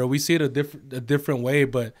side of it, or we see it a different way.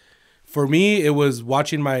 But for me, it was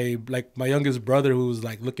watching my youngest brother, who was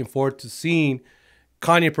like looking forward to seeing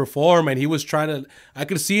Kanye perform, and he was trying to, I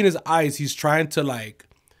could see in his eyes, he's trying to like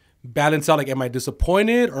balance out, like, am I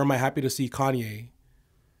disappointed or am I happy to see Kanye?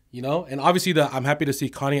 And obviously I'm happy to see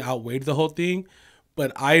Kanye outweighed the whole thing.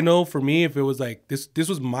 But I know for me, if it was like this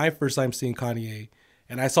was my first time seeing Kanye,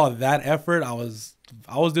 and I saw that effort, I was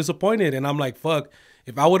disappointed, and I'm like, fuck,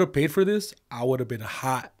 if I would have paid for this, I would have been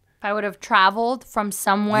hot. If I would have traveled from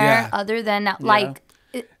somewhere other than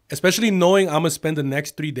especially knowing I'm gonna spend the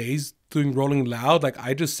next 3 days doing Rolling Loud, like,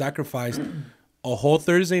 I just sacrificed a whole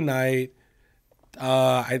Thursday night.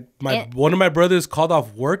 One of my brothers called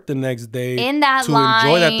off work the next day in that to line,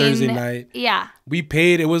 enjoy that Thursday night. Yeah, we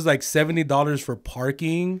paid. It was like $70 for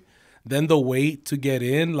parking, then the wait to get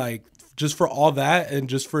in, like, just for all that, and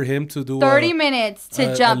just for him to do 30 minutes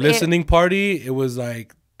to jump a listening party. It was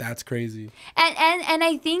like, that's crazy. And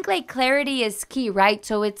I think like clarity is key, right?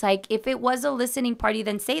 So it's like, if it was a listening party,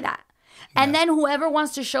 then say that. And then whoever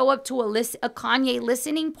wants to show up to a Kanye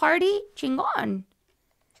listening party, chingon.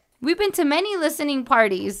 We've been to many listening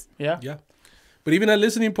parties. Yeah. But even at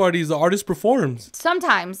listening parties, the artist performs.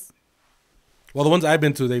 Sometimes. Well, the ones I've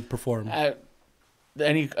been to, they perform.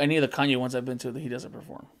 Any of the Kanye ones I've been to, he doesn't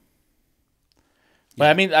perform. But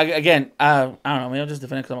I mean, again, I don't know. Maybe I'm just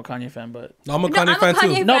defending because I'm a Kanye fan, but no, I'm a Kanye fan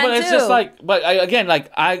too. No, but it's just like,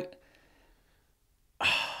 I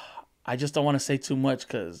just don't want to say too much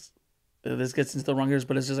because this gets into the wrong ears,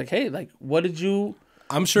 but it's just like, hey, like, what did you?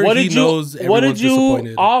 I'm sure he knows everyone's what did you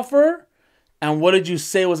disappointed. offer, and what did you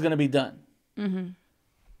say was going to be done? Mm-hmm.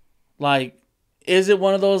 Like, is it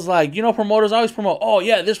one of those, like, you know, promoters always promote, oh,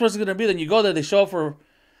 yeah, this person's going to be, then you go there, they show up for,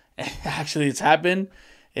 actually, it's happened.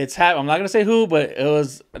 I'm not going to say who, but they're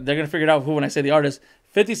going to figure it out who when I say the artist.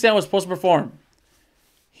 50 Cent was supposed to perform.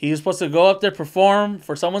 He was supposed to go up there, perform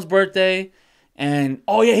for someone's birthday, and,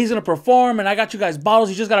 oh, yeah, he's going to perform, and I got you guys bottles,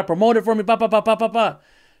 you just got to promote it for me,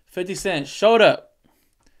 50 Cent showed up.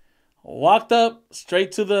 Walked up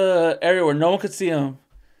straight to the area where no one could see him.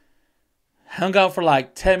 Hung out for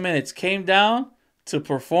like 10 minutes. Came down to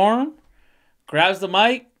perform. Grabs the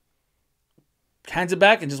mic. Hands it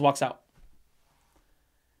back and just walks out.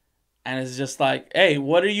 And it's just like, hey,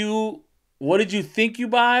 what did you think you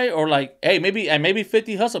buy? Or like, hey, maybe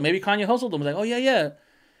 50 hustled. Maybe Kanye hustled them. Like, oh, yeah.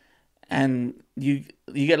 And you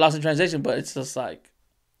get lost in translation, but it's just like.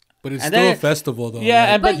 But it's still a festival, though.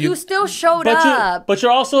 Yeah, like, but you still showed up. But you're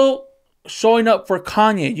also showing up for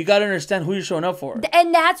Kanye. You got to understand who you're showing up for.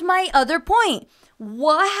 And that's my other point.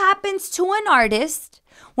 What happens to an artist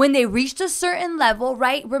when they reached a certain level,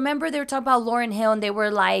 right? Remember they were talking about Lauryn Hill and they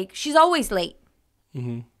were like, she's always late.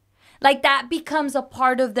 Mm-hmm. Like that becomes a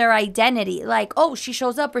part of their identity. Like, oh, she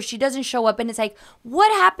shows up or she doesn't show up. And it's like,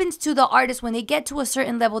 what happens to the artist when they get to a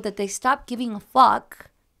certain level that they stop giving a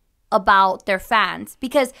fuck about their fans?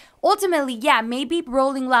 Because ultimately, yeah, maybe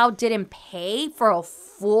Rolling Loud didn't pay for a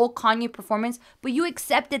full Kanye performance, but you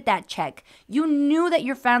accepted that check. You knew that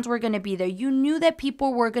your fans were going to be there. You knew that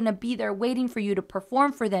people were going to be there waiting for you to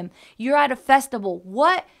perform for them. You're at a festival.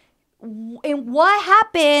 What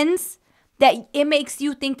happens that it makes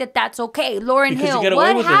you think that that's okay? Lauryn Hill,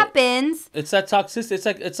 what happens? It's that toxicity.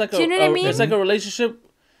 It's like Do you know what I mean? It's like a relationship.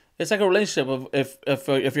 It's like a relationship of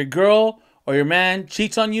if your girl or your man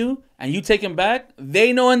cheats on you and you take him back,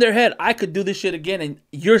 they know in their head, I could do this shit again and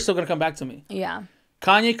you're still going to come back to me. Yeah.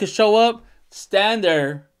 Kanye could show up, stand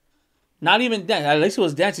there, not even dance. At least he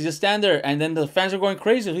was dancing, just stand there. And then the fans are going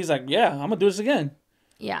crazy. He's like, yeah, I'm going to do this again.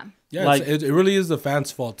 Yeah. Yeah, like, it really is the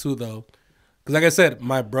fans' fault too, though. Because like I said,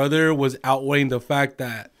 my brother was outweighing the fact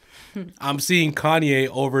that I'm seeing Kanye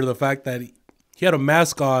over the fact that he had a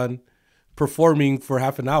mask on performing for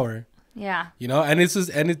half an hour. Yeah. You know, and it's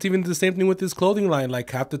even the same thing with his clothing line. Like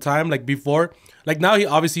half the time, like before, like now he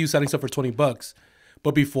obviously was selling stuff for $20.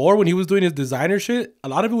 But before, when he was doing his designer shit, a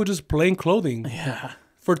lot of it was just plain clothing. Yeah.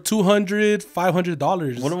 For $200,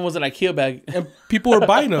 $500. One of them was an IKEA bag. And people were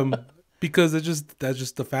buying them because that's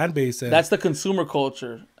just the fan base. And that's the consumer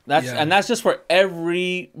culture. And that's just for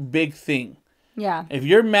every big thing. Yeah. If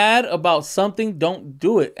you're mad about something, don't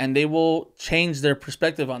do it. And they will change their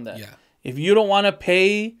perspective on that. Yeah. If you don't want to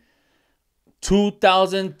pay $2,000,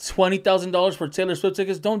 $20,000 for Taylor Swift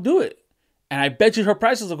tickets, don't do it. And I bet you her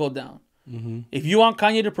prices will go down. Mm-hmm. If you want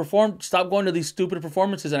Kanye to perform, stop going to these stupid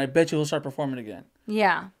performances, and I bet you he'll start performing again.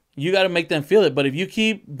 Yeah. You got to make them feel it. But if you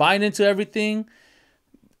keep buying into everything,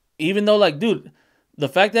 even though, like, dude, the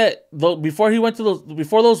fact that before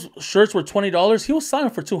those shirts were $20, he was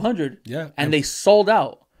selling for $200. Yeah, and they sold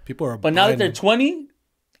out. People are. But now that they're $20,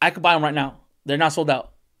 I could buy them right now. They're not sold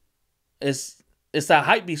out. It's that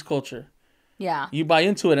hype beast culture. Yeah. You buy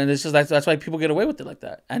into it, and it's just that's why people get away with it like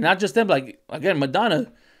that. And not just them, like, again,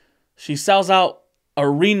 Madonna, she sells out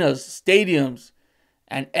arenas, stadiums,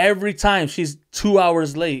 and every time she's 2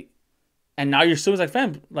 hours late. And now your student's like,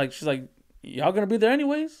 fam, like, she's like, y'all gonna be there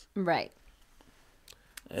anyways? Right.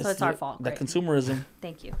 So it's our fault. That consumerism.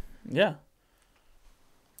 Thank you. Yeah.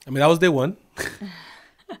 I mean, that was day one.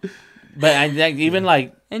 But even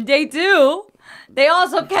like... And day two, they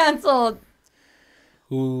also canceled.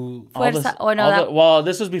 Who? Well,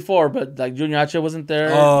 this was before, but like Junior H wasn't there.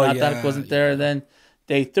 Natal wasn't there. Then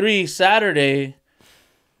day 3, Saturday,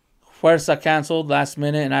 Fuerza canceled last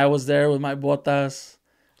minute, and I was there with my botas.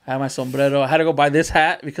 I had my sombrero. I had to go buy this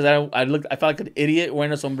hat because I felt like an idiot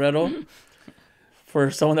wearing a sombrero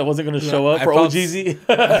for someone that wasn't going to show up for OGZ.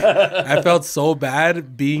 I felt so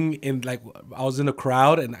bad being in, like, I was in a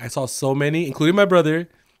crowd and I saw so many, including my brother,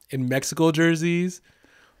 in Mexico jerseys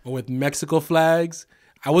or with Mexico flags.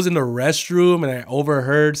 I was in the restroom and I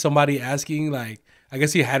overheard somebody asking, like, I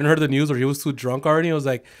guess he hadn't heard the news or he was too drunk already. I was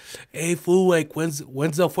like, hey, fool, like, when's the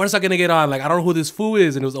Fuerza gonna get on? Like, I don't know who this fool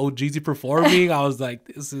is. And it was OGZ performing. I was like,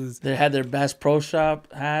 this is... They had their Bass Pro Shop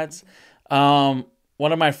hats. One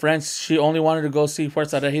of my friends, she only wanted to go see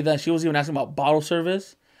Fuerza Regida. She was even asking about bottle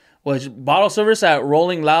service. Which, bottle service at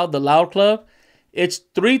Rolling Loud, the Loud Club, it's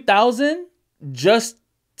 $3,000 just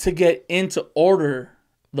to get in to order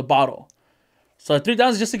the bottle. So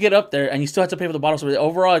 $3,000 just to get up there, and you still have to pay for the bottle service.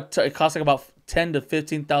 Overall, it costs like about $10,000 to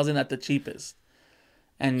 $15,000 at the cheapest.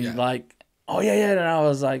 and like, oh yeah, and I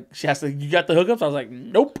was like, she asked, like, you got the hookups? I was like,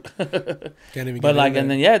 nope. Can't even. But like, and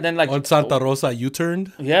then like on Santa Rosa, you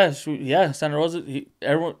turned. Yeah, Santa Rosa.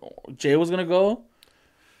 Everyone, Jay was gonna go.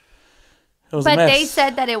 It was a But mess. they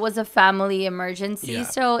said that it was a family emergency. Yeah.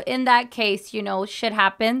 So in that case, shit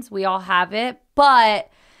happens. We all have it. But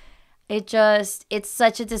it's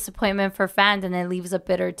such a disappointment for fans, and it leaves a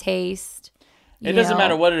bitter taste. It doesn't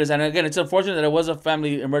matter what it is. And again, it's unfortunate that it was a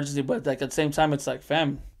family emergency, but like at the same time, it's like,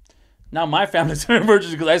 fam, now my family's an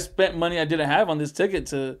emergency because I spent money I didn't have on this ticket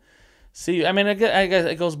to see you. I mean, I guess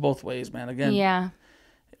it goes both ways, man. Again, Yeah.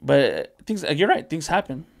 But things, you're right. Things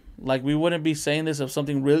happen. Like, we wouldn't be saying this if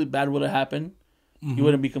something really bad would have happened. Mm-hmm. You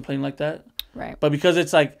wouldn't be complaining like that. Right. But because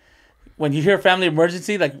it's like, when you hear family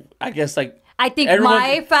emergency, like, I guess, like, I think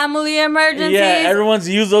my family emergency. Yeah, everyone's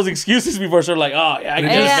used those excuses before. So like, oh, yeah, I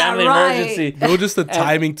just family emergency. It was just the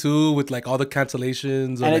timing too, with like all the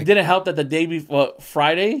cancellations. And it didn't help that the day before,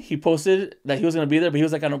 Friday, he posted that he was gonna be there, but he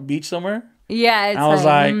was like on a beach somewhere. Yeah, and I was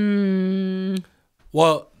like,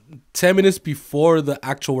 well, 10 minutes before the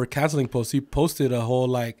actual we're canceling post, he posted a whole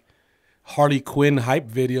like Harley Quinn hype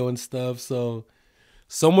video and stuff. So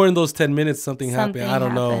somewhere in those 10 minutes, something happened. I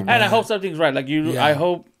don't know. happened. And I hope something's right. Like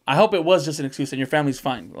I hope it was just an excuse and your family's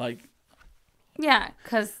fine. Like, yeah,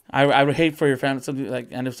 because I would hate for your family something like,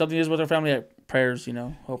 and if something is with our family, prayers,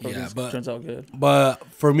 hope everything turns out good. But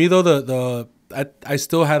for me though, I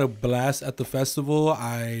still had a blast at the festival.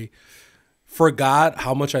 I forgot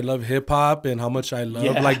how much I love hip hop and how much I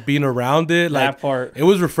love like being around it. Like, that part. It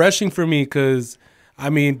was refreshing for me because I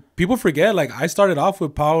mean, people forget, like, I started off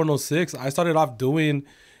with Power 106. I started off doing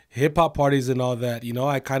hip hop parties and all that.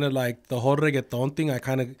 I kind of like the whole reggaeton thing. I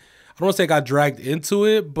don't want to say I got dragged into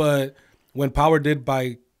it, but when Power did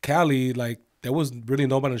by Calle, like, there was really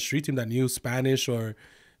nobody on the street team that knew Spanish or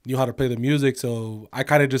knew how to play the music. So I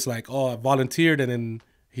kind of just like, I volunteered, and then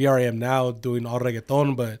here I am now doing all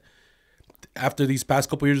reggaeton. But after these past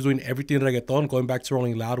couple years doing everything reggaeton, going back to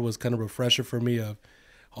Rolling Loud was kind of a refresher for me of,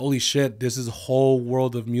 holy shit, this is a whole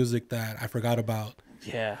world of music that I forgot about.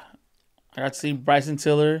 Yeah. I got to see Bryson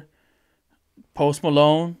Tiller, Post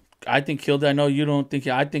Malone. I think killed it. I know you don't think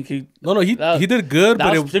I think he. No, he did good,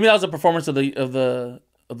 but to me that was the performance of the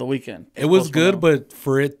weekend. It was good, but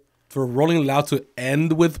for Rolling Loud to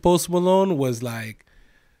end with Post Malone was like,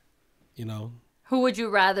 Who would you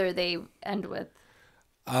rather they end with?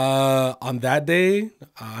 On that day,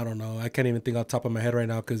 I don't know. I can't even think off the top of my head right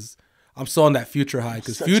now because I'm still on that Future high.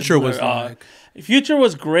 Because Future was Future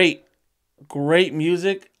was great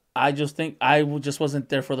music. I just think I just wasn't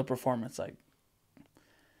there for the performance. Like,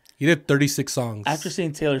 he did 36 songs. After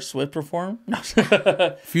seeing Taylor Swift perform,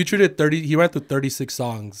 Future did 30. He ran through 36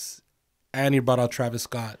 songs, and he brought out Travis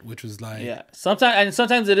Scott, which was like, yeah.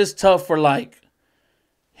 Sometimes it is tough for like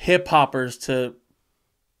hip hoppers to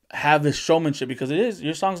have this showmanship because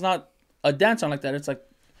your song's not a dance song like that. It's like,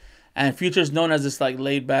 and Future's known as this like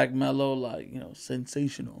laid back, mellow, like,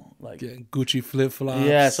 sensational, like Gucci flip flops.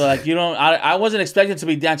 Yeah, so like I wasn't expecting to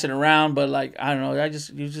be dancing around, but like I don't know,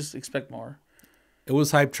 you just expect more. It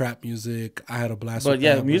was hype trap music. I had a blast. But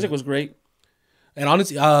yeah, the music was great. And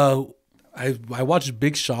honestly, I watched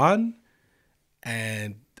Big Sean,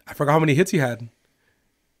 and I forgot how many hits he had.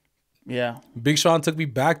 Yeah, Big Sean took me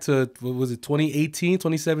back to, what was it, 2018,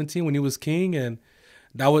 2017 when he was king, and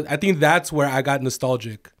I think that's where I got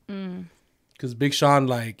nostalgic. Because Big Sean,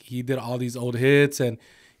 like, he did all these old hits, and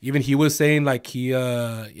even he was saying like he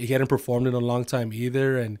hadn't performed in a long time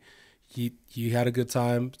either, and he had a good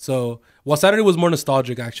time. So, Saturday was more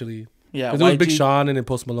nostalgic actually. Yeah, because it was Big Sean and then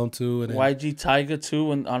Post Malone too, and then YG Tyga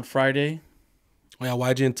too, on Friday. Oh yeah,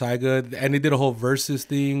 YG and Tyga, and they did a whole versus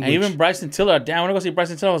thing. And even Bryson Tiller. Damn, when I go see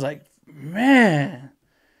Bryson Tiller, I was like, man,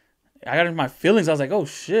 I got in my feelings. I was like, oh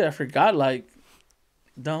shit, I forgot, like,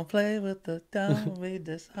 don't play with the don't be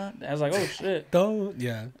disheartened. I was like, oh shit,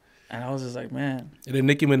 yeah. And I was just like, man. And then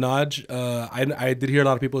Nicki Minaj, I did hear a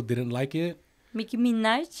lot of people didn't like it. Nicki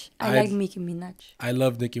Minaj? I like Nicki Minaj. I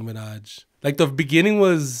love Nicki Minaj. Like, the beginning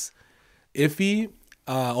was iffy,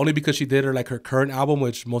 only because she did her current album,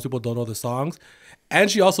 which most people don't know the songs. And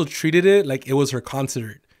she also treated it like it was her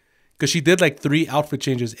concert. Because she did like 3 outfit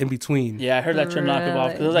changes in between. Yeah, I heard that turned a lot of people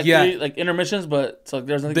off. Because it was like 3 like intermissions, but so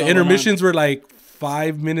there's nothing. The intermissions were like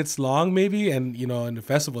 5 minutes long maybe, and in the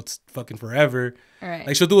festival it's fucking forever. Right.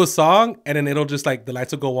 Like, she'll do a song and then it'll just like the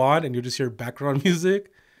lights will go on and you'll just hear background music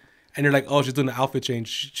and you're like, oh, she's doing an outfit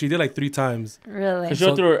change. She did like 3 times. Really? She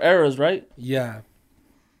went through her eras, right? Yeah.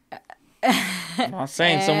 I'm not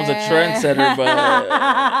saying someone's a trendsetter,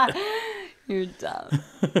 but you're dumb.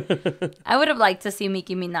 I would have liked to see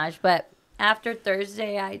Nicki Minaj, but after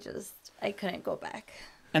Thursday I couldn't go back.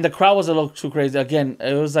 And the crowd was a little too crazy. Again,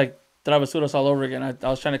 it was like Travesuras all over again. I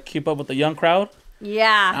was trying to keep up with the young crowd.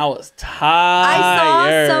 Yeah. I was tired.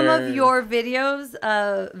 I saw some of your videos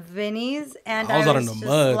of Vinny's, and I was out in the just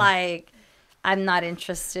mud. like, I'm not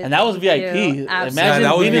interested. And that was Thank VIP. you. Imagine Yeah,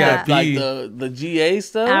 that was being at VIP. like the GA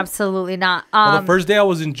stuff. Absolutely not. Well, the first day I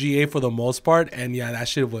was in GA for the most part, and yeah, that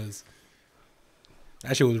shit was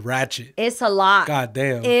ratchet. It's a lot. God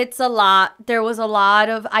damn. It's a lot. There was a lot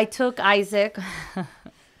of. I took Isaac,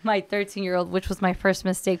 my 13-year-old, which was my first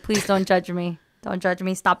mistake. Please don't judge me. Don't judge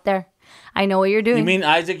me. Stop there. I know what you're doing. You mean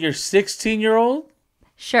Isaac, your 16-year-old?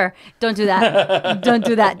 Sure. Don't do that. Don't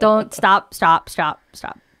do that. Don't stop.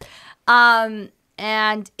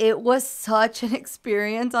 And it was such an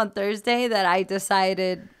experience on Thursday that I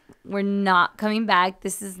decided we're not coming back.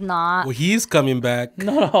 This is not. Well, he's coming back.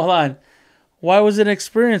 No, hold on. Why was it an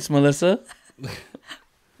experience, Melissa?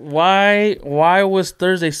 Why was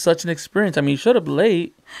Thursday such an experience? I mean, you showed up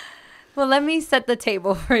late. Well, let me set the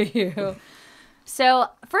table for you. So,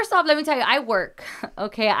 first off, let me tell you, I work.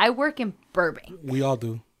 Okay, I work in Burbank. We all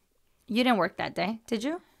do. You didn't work that day, did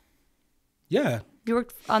you? Yeah. You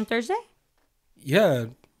worked on Thursday? Yeah.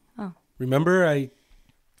 Oh. Remember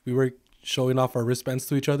we were showing off our wristbands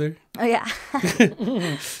to each other? Oh, yeah.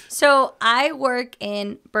 So, I work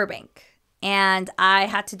in Burbank, and I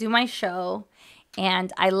had to do my show,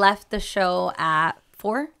 and I left the show at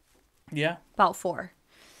 4. Yeah. About 4.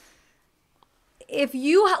 If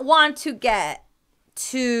you want to get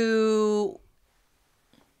to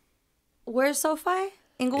where's SoFi?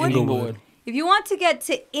 Inglewood. If you want to get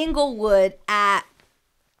to Inglewood at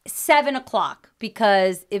 7:00,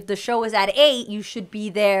 because if the show is at 8, you should be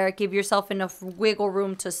there. Give yourself enough wiggle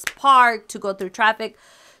room to park, to go through traffic.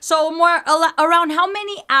 So around how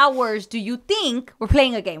many hours do you think, we're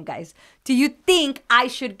playing a game, guys, do you think I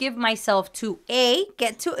should give myself to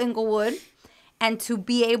get to Inglewood, and to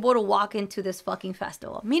be able to walk into this fucking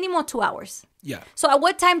festival? Minimum 2 hours. Yeah. So at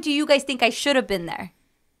what time do you guys think I should have been there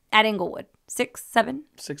at Inglewood? 6, 7?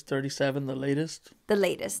 6:37, the latest. The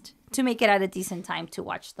latest. To make it at a decent time to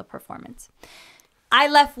watch the performance. I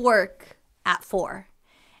left work at 4.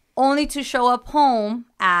 Only to show up home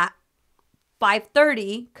at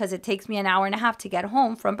 5:30, because it takes me an hour and a half to get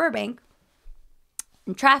home from Burbank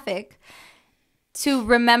in traffic, to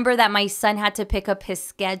remember that my son had to pick up his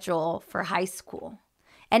schedule for high school.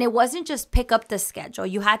 And it wasn't just pick up the schedule.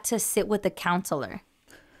 You had to sit with the counselor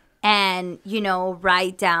and,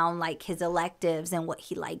 write down like his electives and what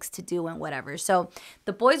he likes to do and whatever. So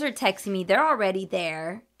the boys are texting me. They're already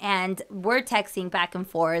there. And we're texting back and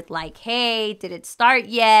forth like, hey, did it start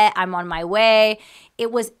yet? I'm on my way.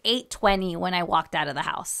 It was 8:20 when I walked out of the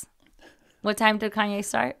house. What time did Kanye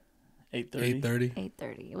start? 8:30.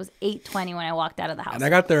 8:30. It was 8:20 when I walked out of the house. And I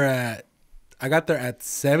got there at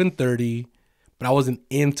 7:30, but I wasn't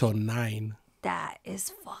in till 9. That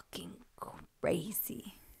is fucking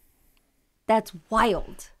crazy. That's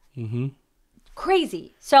wild. Mm-hmm.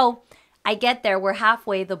 Crazy. So I get there. We're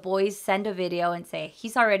halfway. The boys send a video and say,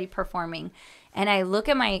 he's already performing. And I look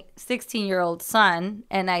at my 16-year-old son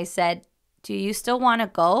and I said, do you still want to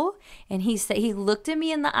go? And he looked at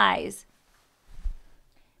me in the eyes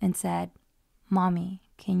and said, Mommy,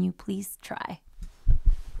 can you please try?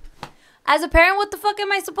 As a parent, what the fuck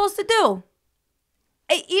am I supposed to do?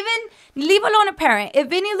 Even leave alone a parent. If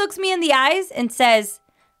Vinny looks me in the eyes and says,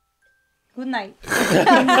 good night.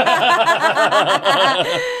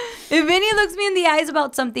 If Vinny looks me in the eyes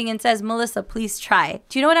about something and says, Melissa, please try.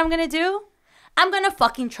 Do you know what I'm going to do? I'm going to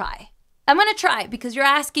fucking try. I'm going to try because you're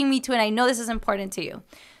asking me to, and I know this is important to you.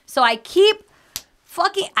 So I get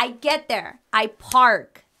there. I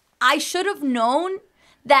park. I should have known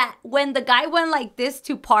that when the guy went like this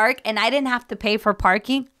to park and I didn't have to pay for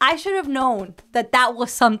parking, I should have known that that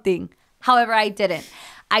was something. However, I didn't.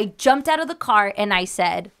 I jumped out of the car and I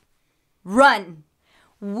said, run.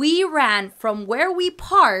 We ran from where we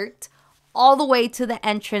parked all the way to the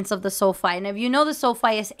entrance of the SoFi. And if you know, the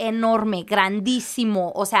SoFi is enorme,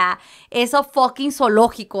 grandísimo. O sea, es a fucking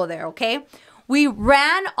zoológico there, okay? We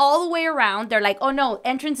ran all the way around. They're like, oh no,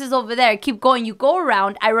 entrance is over there. Keep going. You go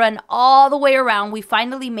around. I run all the way around. We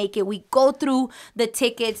finally make it. We go through the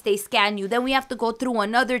tickets. They scan you. Then we have to go through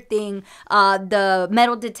another thing, the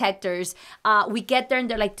metal detectors. We get there and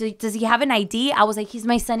they're like, does he have an ID? I was like, he's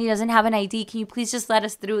my son. He doesn't have an ID. Can you please just let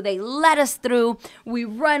us through? They let us through. We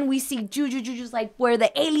run. We see Juju's like where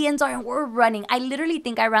the aliens are and we're running. I literally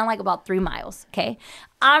think I ran like about 3 miles, okay?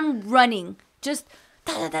 I'm running. Just...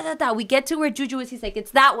 We get to where Juju is. He's like, it's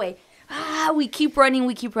that way. We keep running.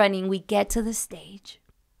 We get to the stage.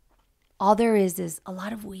 All there is a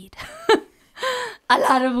lot of weed. A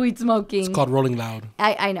lot of weed smoking. It's called Rolling Loud.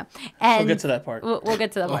 I know. And We'll get to that part. We'll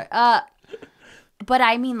get to that part. But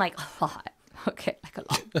I mean like a lot. Okay, like a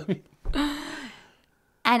lot.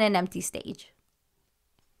 And an empty stage.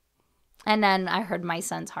 And then I heard my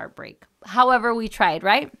son's heartbreak. However, we tried,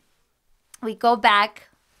 right? We go back.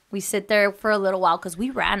 We sit there for a little while because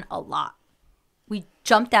we ran a lot. We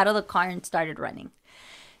jumped out of the car and started running.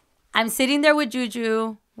 I'm sitting there with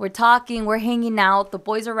Juju. We're talking. We're hanging out. The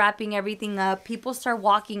boys are wrapping everything up. People start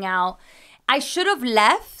walking out. I should have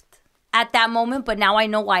left at that moment, but now I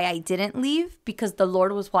know why I didn't leave, because the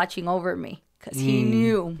Lord was watching over me, because he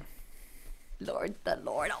knew. The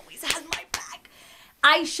Lord always has my back.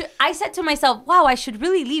 I said to myself, wow, I should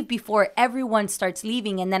really leave before everyone starts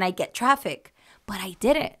leaving and then I get traffic. But I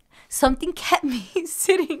didn't. Something kept me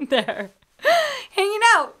sitting there, hanging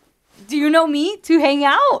out. Do you know me to hang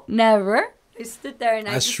out? Never. I stood there and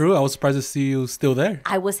That's true. I was surprised to see you still there.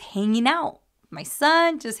 I was hanging out. My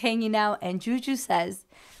son just hanging out. And Juju says,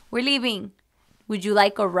 we're leaving. Would you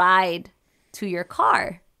like a ride to your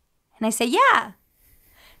car? And I say, yeah.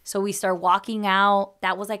 So we start walking out.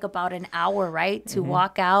 That was like about an hour, right? To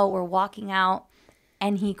walk out. We're walking out.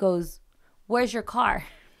 And he goes, where's your car?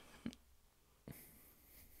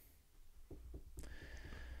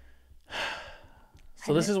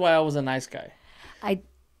 So this is why I was a nice guy. I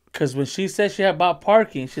Because when she said she had bought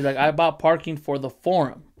parking, she's like, I bought parking for the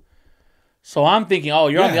Forum. So I'm thinking, oh,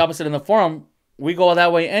 you're on the opposite end of the Forum. We go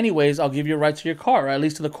that way anyways. I'll give you a ride to your car. Or at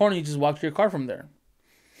least to the corner. You just walk to your car from there.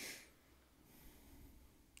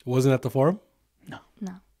 Wasn't at the Forum? No.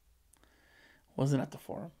 Wasn't at the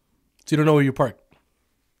Forum. So you don't know where you parked?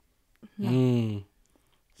 No.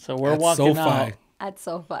 So we're At walking SoFi. out. At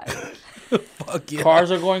SoFi. Fuck yeah. Cars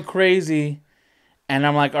are going crazy. And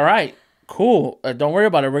I'm like, all right, cool. Don't worry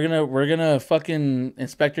about it. We're gonna fucking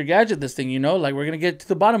Inspector Gadget this thing, you know? Like, we're gonna get to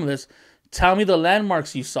the bottom of this. Tell me the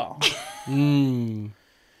landmarks you saw. I don't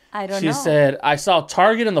know. She said, I saw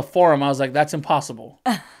Target and the Forum. I was like, that's impossible.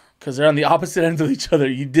 Because they're on the opposite ends of each other.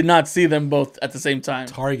 You did not see them both at the same time.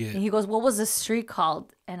 Target. And he goes, what was the street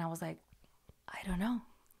called? And I was like, I don't know.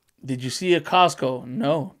 Did you see a Costco?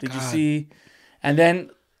 No. Did you see? And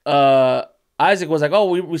then Isaac was like, oh,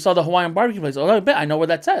 we saw the Hawaiian barbecue place. Oh, I bet I know where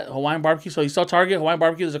that's at. Hawaiian barbecue. So you saw Target, Hawaiian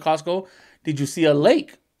barbecue, there's a Costco. Did you see a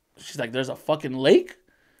lake? She's like, there's a fucking lake?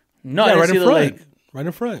 No, I didn't see the lake. Right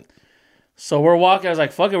in front. So we're walking. I was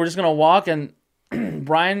like, fuck it, we're just going to walk. And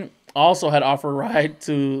Brian also had offered a ride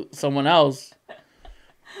to someone else.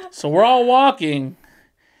 So we're all walking.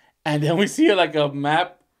 And then we see like a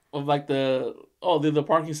map of like the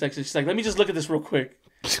parking section. She's like, let me just look at this real quick.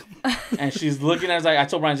 And she's looking. I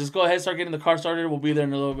told Brian, just go ahead, start getting the car started. We'll be there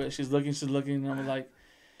in a little bit. She's looking. And I'm like,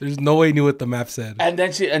 there's no way you knew what the map said. And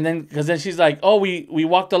then she's like, oh, we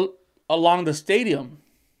walked along the stadium.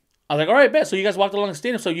 I was like, all right, bet. So you guys walked along the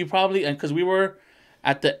stadium. So you probably, and because we were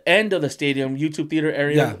at the end of the stadium, YouTube theater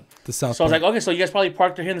area. Yeah, the south. So I was like, okay, so you guys probably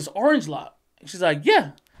parked here in this orange lot. And she's like,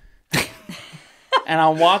 yeah. And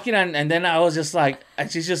I'm walking, and then I was just like, and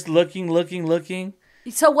she's just looking.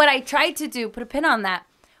 So what I tried to do, put a pin on that.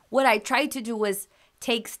 What I tried to do was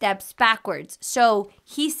take steps backwards. So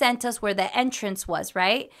he sent us where the entrance was,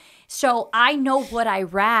 right? So I know what I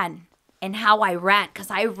ran and how I ran.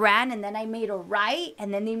 Because I ran and then I made a right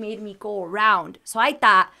and then they made me go around. So I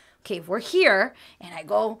thought, okay, if we're here and I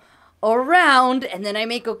go around and then I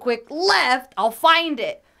make a quick left, I'll find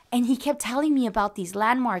it. And he kept telling me about these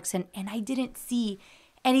landmarks and I didn't see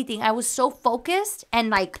anything. I was so focused and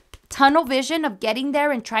like tunnel vision of getting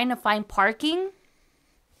there and trying to find parking.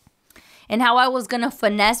 And how I was going to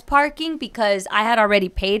finesse parking because I had already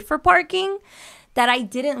paid for parking, that I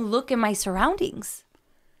didn't look at my surroundings.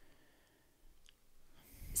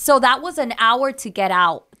 So that was an hour to get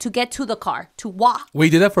out, to get to the car, to walk. Wait,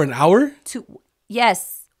 you did that for an hour?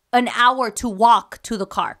 Yes, an hour to walk to the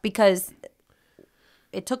car because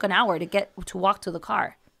it took an hour to walk to the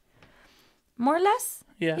car. More or less?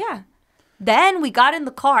 Yeah. Then we got in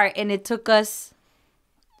the car and it took us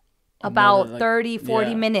about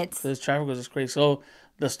 30-40 minutes. This traffic was just crazy. So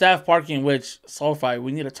the staff parking, which SoFi,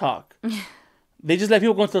 we need to talk. They just let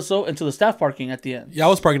people go into the staff parking at the end. Yeah, I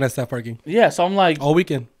was parking at staff parking. Yeah, so I'm like, all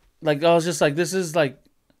weekend. Like I was just like, this is like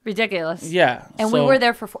ridiculous. Yeah, and we were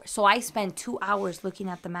there for 4. So I spent 2 hours looking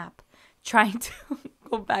at the map, trying to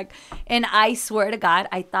go back. And I swear to God,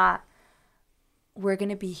 I thought we're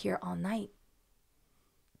gonna be here all night.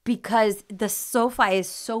 Because the SoFi is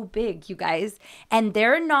so big, you guys, and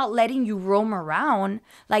they're not letting you roam around.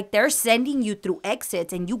 Like, they're sending you through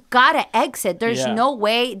exits, and you gotta exit. There's no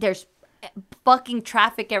way. There's fucking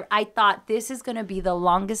traffic. I thought this is gonna be the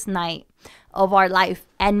longest night of our life,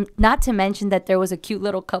 and not to mention that there was a cute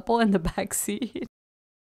little couple in the back seat.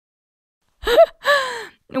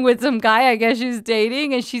 with some guy I guess she's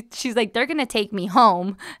dating, and she's like, they're gonna take me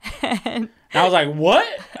home. And I was like, what?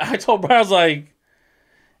 I told Brian, I was like,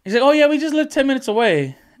 he's like, oh yeah, we just live 10 minutes away.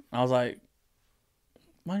 And I was like,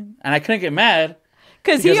 what? And I couldn't get mad.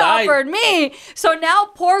 Because he offered me. So now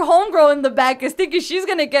poor homegirl in the back is thinking she's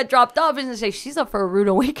going to get dropped off and say she's up for a rude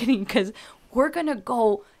awakening because we're going to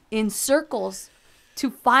go in circles to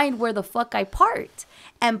find where the fuck I parked.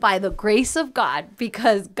 And by the grace of God,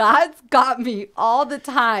 because God's got me all the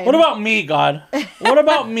time. What about me, God? What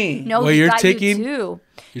about me? No, well, he you're got taking, you too.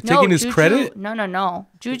 You're taking his Juju, credit? No.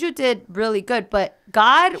 Juju did really good, but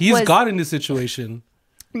He's God in this situation.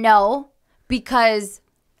 No, because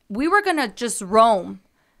we were going to just roam,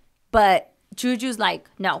 but Juju's like,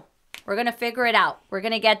 no, we're going to figure it out. We're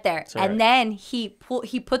going to get there. And then he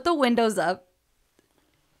put the windows up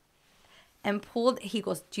and pulled. He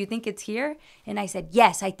goes, do you think it's here? And I said,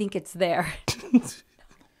 yes, I think it's there.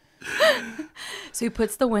 So he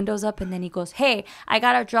puts the windows up and then he goes, hey, I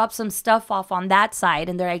got to drop some stuff off on that side.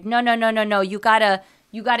 And they're like, no. You got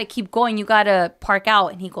to keep going. You got to park out.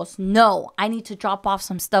 And he goes, no, I need to drop off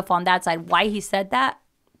some stuff on that side. Why he said that?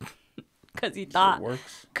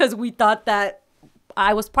 Because we thought that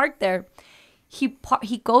I was parked there. He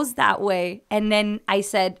goes that way. And then I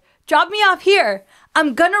said, drop me off here.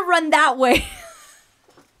 I'm going to run that way.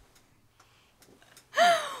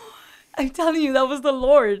 I'm telling you, that was the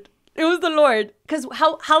Lord. It was the Lord. Because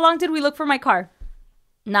how long did we look for my car?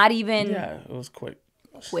 Not even. Yeah, it was quick.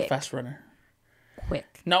 Fast runner.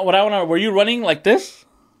 Quick. No, what I want to. Were you running like this?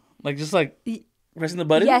 Like just like pressing the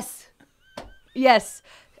button? Yes.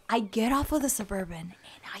 I get off of the Suburban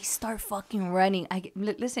and I start fucking running.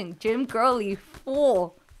 Listen, Jim Gurley,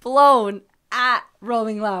 full blown at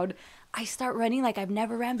Rolling Loud. I start running like I've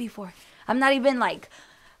never ran before. I'm not even like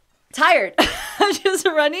tired. I'm just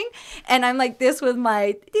running and I'm like this with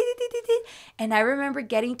my and I remember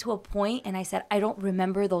getting to a point and I said, I don't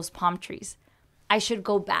remember those palm trees. I should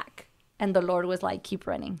go back. And the Lord was like, keep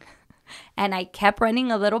running. And I kept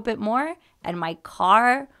running a little bit more and my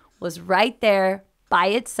car was right there by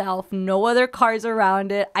itself. No other cars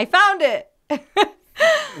around it. I found it.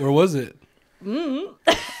 Where was it?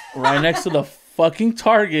 Right next to the fucking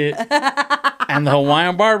Target and the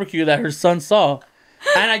Hawaiian barbecue that her son saw.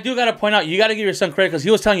 And I do got to point out, you got to give your son credit because he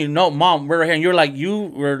was telling you, no, Mom, we're right here. And you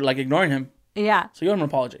were like ignoring him. Yeah. So you owe him an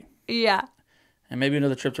apology. Yeah. And maybe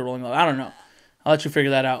another trip to Rolling Loud. I don't know. I'll let you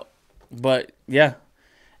figure that out. But yeah.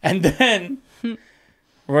 And then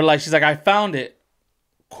she's like, I found it.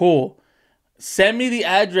 Cool. Send me the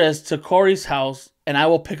address to Corey's house and I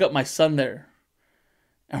will pick up my son there.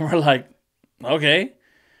 And we're like, okay.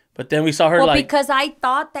 But then we saw her because I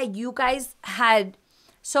thought that you guys had,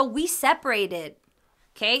 so we separated.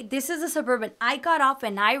 Okay. This is a Suburban. I got off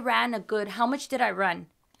and I ran a good, how much did I run?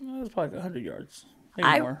 It was probably 100 yards.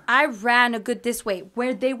 Maybe more. I ran a good this way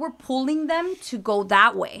where they were pulling them to go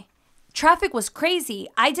that way. Traffic was crazy.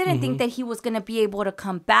 I didn't think that he was going to be able to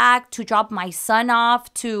come back to drop my son off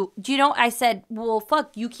I said, well,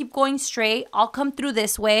 fuck, you keep going straight. I'll come through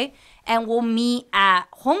this way and we'll meet at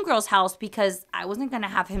Homegirl's house because I wasn't going to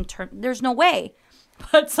have him turn. There's no way.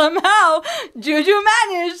 But somehow Juju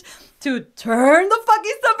managed to turn the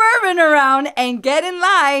fucking Suburban around and get in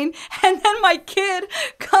line. And then my kid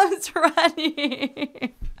comes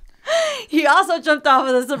running. He also jumped off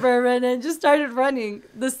of the Suburban and just started running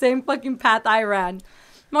the same fucking path I ran.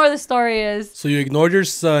 More of the story is... So you ignored your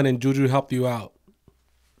son and Juju helped you out.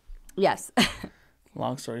 Yes.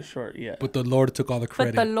 Long story short, yeah. But the Lord took all the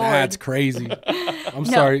credit. But the Lord... That's crazy. I'm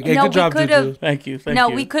sorry. Hey, good job, Juju. Thank you.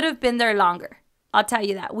 We could have been there longer. I'll tell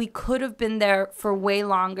you that. We could have been there for way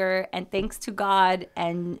longer. And thanks to God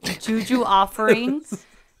and Juju offering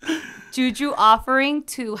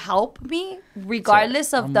to help me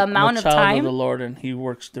regardless of the amount of time. I'm a child of the Lord and he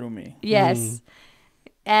works through me. Yes.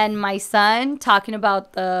 And my son talking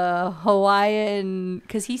about the Hawaiian,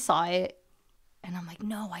 because he saw it. And I'm like,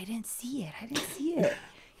 no, I didn't see it.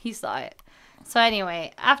 He saw it. So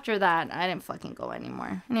anyway, after that, I didn't fucking go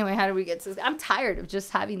anymore. Anyway, how did we get to this? I'm tired of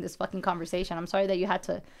just having this fucking conversation. I'm sorry that you had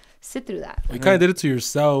to sit through that. You kind of did it to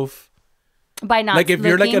yourself. By not like if looking,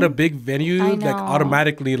 you're like at a big venue, like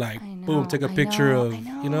automatically boom, take a picture of,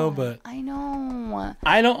 but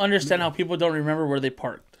I don't understand how people don't remember where they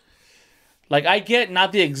parked. Like I get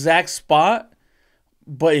not the exact spot,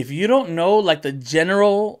 but if you don't know like the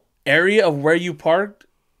general area of where you parked,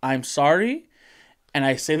 I'm sorry. And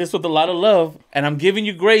I say this with a lot of love, and I'm giving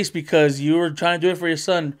you grace because you were trying to do it for your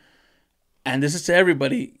son. And this is to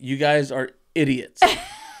everybody. You guys are idiots.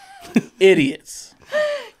 Idiots.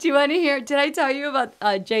 Do you want to hear? Did I tell you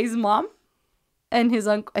about Jay's mom and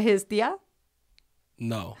his tia?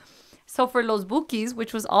 No. So for Los Bukis,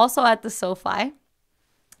 which was also at the SoFi,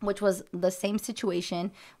 which was the same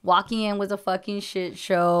situation, walking in was a fucking shit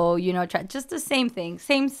show, you know, just the same thing,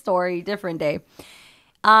 same story, different day.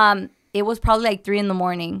 It was probably like 3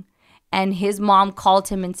 a.m, and his mom called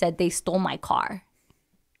him and said they stole my car.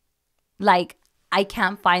 Like, I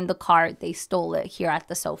can't find the car. They stole it here at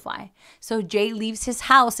the SoFi. So Jay leaves his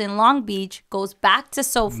house in Long Beach, goes back to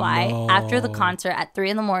SoFi after the concert at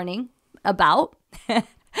 3 a.m, about.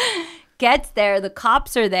 Gets there. The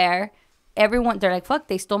cops are there. Everyone, they're like, fuck,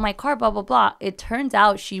 they stole my car, blah, blah, blah. It turns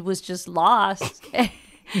out she was just lost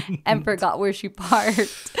and forgot where she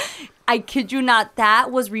parked. I kid you not.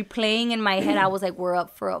 That was replaying in my head. I was like, we're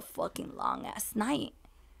up for a fucking long-ass night.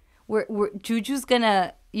 We're Juju's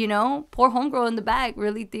gonna, you know, poor homegirl in the back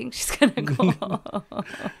really thinks she's gonna go.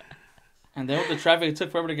 And then with the traffic, it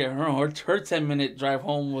took forever to get her home. Her 10-minute drive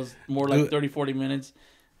home was more like 30, 40 minutes.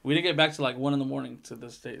 We didn't get back to like 1 a.m. to the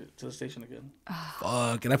station again.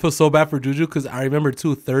 Fuck, and I feel so bad for Juju because I remember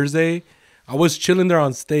too, Thursday, I was chilling there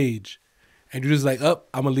on stage. And Juju's like, I'm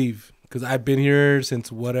gonna leave. Because I've been here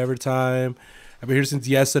since whatever time. I've been here since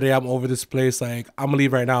yesterday. I'm over this place. Like, I'm gonna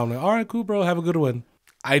leave right now. I'm like, all right, cool, bro. Have a good one.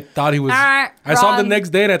 I thought he was. I saw him the next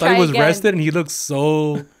day and I thought he was rested, and he looked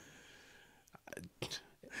so.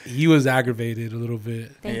 He was aggravated a little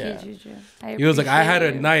bit. Thank you, Juju. He was like, I had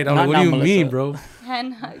a night. I'm like, what do you mean, bro?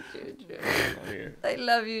 And hi, Juju. I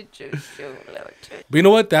love you, Juju. But you know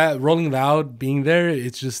what? That Rolling Loud being there,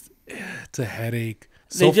 it's a headache.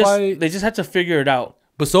 They just had to figure it out.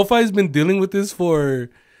 But SoFi's been dealing with this for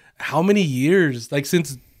how many years? Like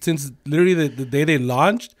since literally the day they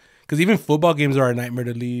launched. Because even football games are a nightmare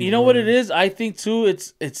to leave. You know what it is? I think too.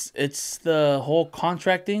 It's the whole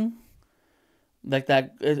contracting, like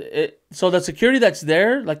that. So the security that's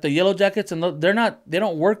there, like the Yellow Jackets, and they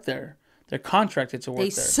don't work there. They're contracted to work there.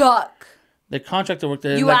 They suck. They're contracted to work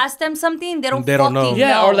there. You ask them something, they don't fucking know.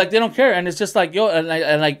 Yeah, or like they don't care, and it's just like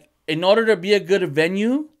and like in order to be a good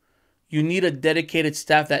venue, you need a dedicated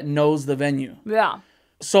staff that knows the venue. Yeah.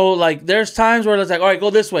 So, like, there's times where it's like, all right,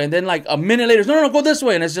 go this way. And then, like, a minute later, no, go this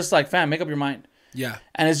way. And it's just like, fam, make up your mind. Yeah.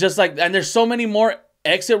 And it's just like, and there's so many more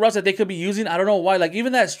exit routes that they could be using. I don't know why. Like,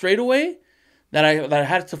 even that straightaway that I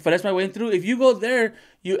had to finesse my way through, if you go there,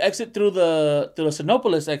 you exit through the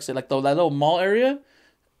Sinopolis exit, like that little mall area,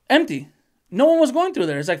 empty. No one was going through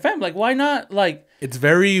there. It's like, fam, like, why not? Like, it's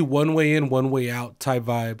very one way in, one way out type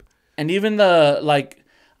vibe. And even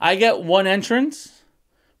I get one entrance,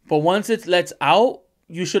 but once it lets out,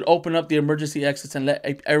 you should open up the emergency exits and let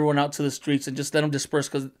everyone out to the streets and just let them disperse.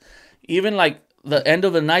 Because even like the end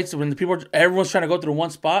of the nights when everyone's trying to go through one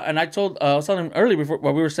spot. And I was telling him earlier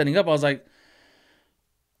while we were setting up, I was like,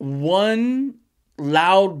 one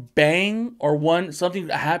loud bang or something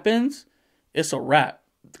that happens, it's a wrap.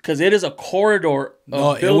 Because it is a corridor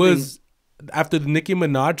of building. It was after the Nicki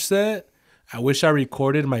Minaj set. I wish I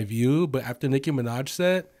recorded my view, but after Nicki Minaj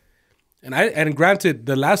set, and granted,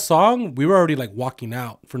 the last song, we were already like walking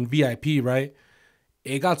out from VIP, right?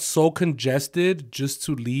 It got so congested just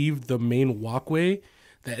to leave the main walkway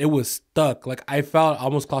that it was stuck. Like I felt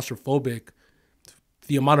almost claustrophobic,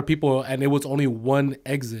 the amount of people, and it was only one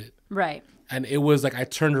exit. Right. And it was like I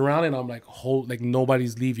turned around and I'm like,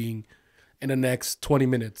 nobody's leaving in the next 20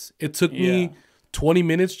 minutes. It took me 20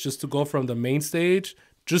 minutes just to go from the main stage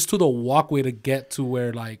just to the walkway to get to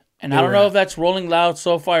where like. And I don't know if that's Rolling Loud,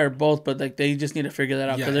 SoFi, or both, but like they just need to figure that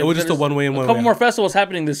out. Yeah, it was just a one way in, one way out. A couple more festivals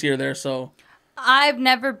happening this year there, so. I've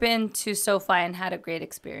never been to SoFi and had a great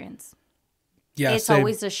experience. Yeah, it's same.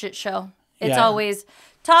 Always a shit show. It's always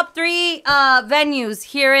top 3 venues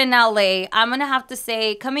here in LA. I'm gonna have to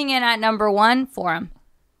say, coming in at number 1, Forum.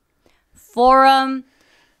 Forum,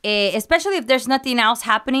 especially if there's nothing else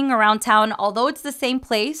happening around town. Although it's the same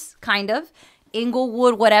place, kind of.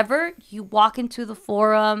 Inglewood, whatever, you walk into the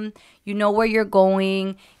Forum, you know where you're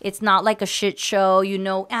going. It's not like a shit show, you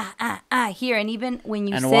know, here. And even when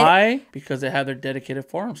you sit. And why? Because they have their dedicated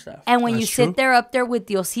Forum staff. And when you sit there up there with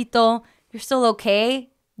Diosito, you're still okay.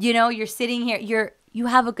 You know, you're sitting here, you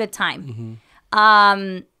have a good time.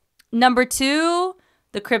 Mm-hmm. Number 2,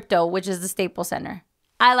 the Crypto, which is the Staples Center.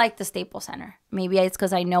 I like the Staples Center. Maybe it's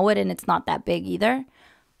because I know it and it's not that big either.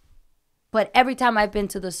 But every time I've been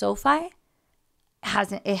to the SoFi,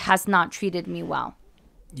 it has not treated me well.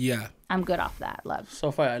 Yeah. I'm good off that, love.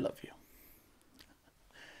 SoFi, I love you.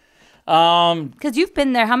 Because you've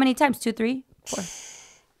been there how many times? 2, 3, 4?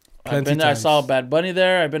 I've been there. I saw Bad Bunny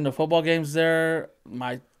there. I've been to football games there.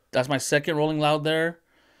 That's my second Rolling Loud there.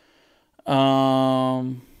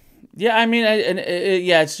 Yeah, I mean,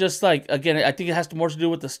 it's just like, again, I think it has more to do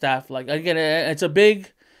with the staff. Like, again, it's a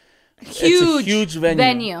huge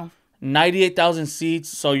venue. 98,000 seats,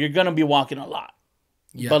 so you're gonna be walking a lot.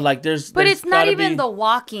 Yeah. But like But it's not even the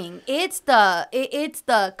walking. It's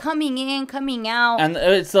the coming in, coming out. And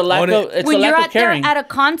it's the lack of it's when the you're lack of caring. at a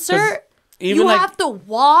concert, you have to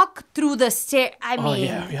walk through the stair. I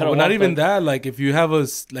mean, well, not even that. Like if you have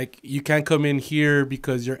you can't come in here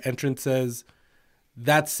because your entrance says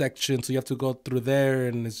that section, so you have to go through there,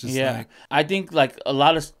 and it's just like I think like a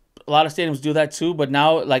lot of stadiums do that too. But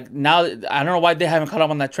now I don't know why they haven't caught up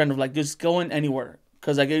on that trend of like just going anywhere.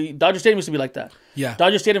 Because like Dodger Stadium used to be like that. Yeah.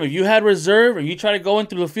 Dodger Stadium, if you had reserve and you try to go in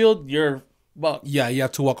through the field, you're fucked. Yeah, you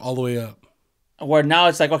have to walk all the way up. Where now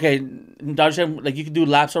it's like, okay, Dodger Stadium, like you can do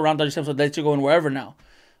laps around Dodger Stadium, so they let you go in wherever now.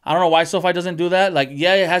 I don't know why SoFi doesn't do that. Like,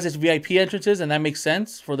 yeah, it has its VIP entrances, and that makes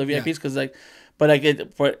sense for the VIPs because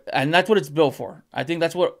and that's what it's built for. I think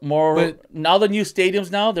that's what now the new stadiums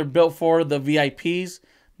now they're built for the VIPs,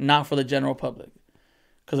 not for the general public.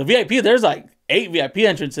 Because the VIP, there's like 8 VIP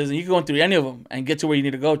entrances, and you can go through any of them and get to where you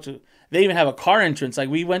need to go to. They even have a car entrance. Like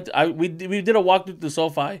we did a walk through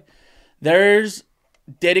SoFi. There's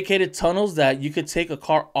dedicated tunnels that you could take a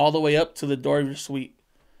car all the way up to the door of your suite,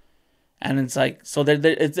 and it's like so.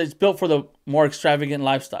 It's built for the more extravagant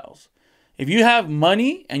lifestyles. If you have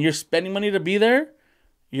money and you're spending money to be there,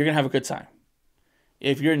 you're gonna have a good time.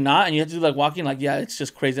 If you're not and you have to do like walking, like it's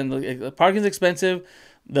just crazy. And the parking's expensive.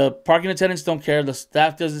 The parking attendants don't care. The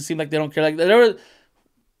staff doesn't seem like they don't care. Like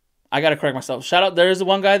I gotta correct myself. Shout out, there is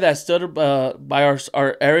one guy that stood by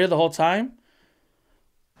our area the whole time.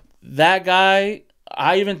 That guy,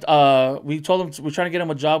 we told him we're trying to get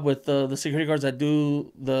him a job with the security guards that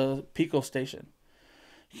do the Pico station.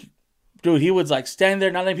 Dude, he was like standing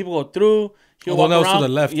there, not letting people go through. He'll walk around to the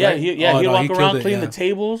left. Yeah, right? he'll walk around, clean the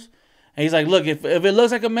tables. And he's like, look, if it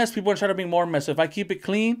looks like a mess, people are trying to bring more mess. So if I keep it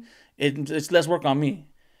clean, it's less work on me.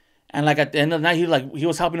 And like at the end of the night, he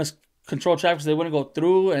was helping us control traffic so they wouldn't go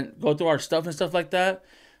through our stuff and stuff like that.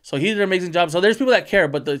 So he did an amazing job. So there's people that care,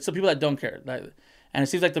 but it's the people that don't care. And it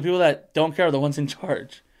seems like the people that don't care are the ones in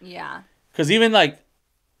charge. Yeah. Because even like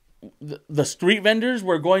the street vendors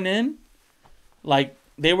were going in, like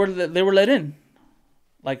they were let in.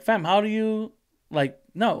 Like, fam, how do you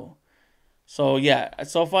no? So yeah,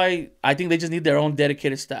 SoFi, I think they just need their own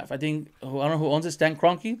dedicated staff. I don't know who owns it. Stan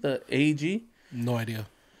Kroenke, the AEG. No idea.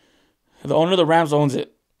 The owner of the Rams owns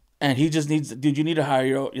it, and he just needs. Dude, you need to hire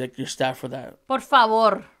your staff for that. Por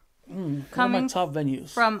favor. Coming top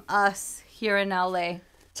venues from us here in LA.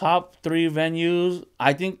 Top 3 venues.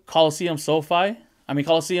 I think Coliseum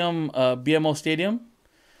BMO Stadium,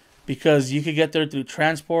 because you could get there through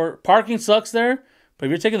transport. Parking sucks there, but if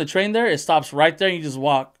you're taking the train there, it stops right there and you just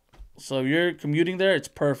walk. So if you're commuting there, it's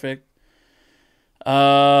perfect.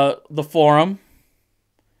 The Forum.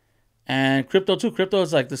 And Crypto too. Crypto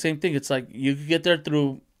is like the same thing. It's like you can get there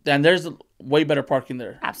through, and there's way better parking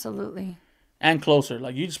there. Absolutely. And closer.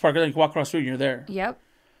 Like you just park there, you can walk across the street and you're there. Yep.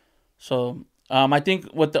 So I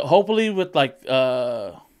think hopefully with like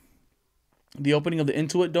the opening of the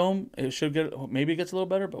Intuit Dome, it should maybe it gets a little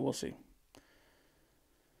better, but we'll see.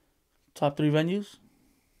 Top 3 venues?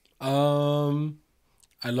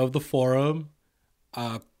 I love the Forum.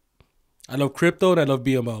 I love Crypto and I love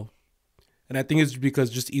BMO. And I think it's because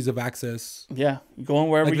just ease of access. Yeah, going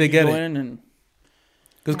wherever you can go in. And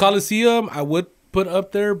because Coliseum, I would put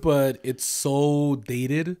up there, but it's so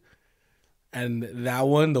dated. And that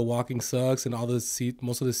one, the walking sucks, and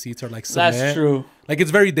most of the seats are like cement. That's true. Like,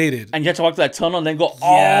 it's very dated. And you have to walk to that tunnel and then go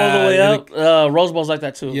all the way up. Rose Bowl's like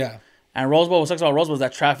that too. Yeah. And Rose Bowl, what sucks about Rose Bowl is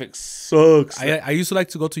that traffic sucks. I used to like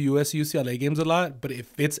to go to UCLA games a lot, but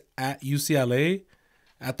if it's at UCLA,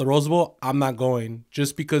 at the Rose Bowl, I'm not going.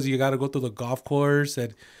 Just because you got to go through the golf course,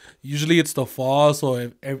 and usually it's the fall,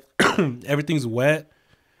 so if everything's wet.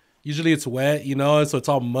 Usually it's wet, so it's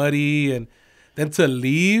all muddy. And then to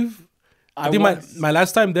leave, I think my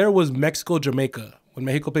last time there was Mexico, Jamaica, when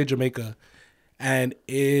Mexico played Jamaica. And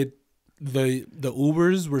the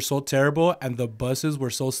Ubers were so terrible and the buses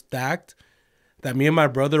were so stacked that me and my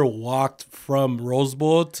brother walked from Rose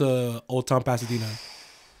Bowl to Old Town Pasadena.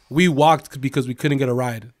 We walked because we couldn't get a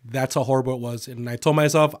ride. That's how horrible it was. And I told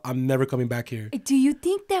myself, I'm never coming back here. Do you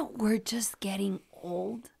think that we're just getting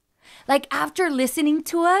old? Like, after listening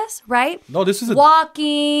to us, right? No, this is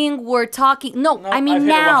walking, we're talking. No, I mean, I've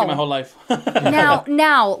now. Walking my whole life.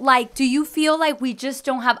 now, like, do you feel like we just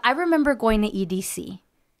don't have... I remember going to EDC,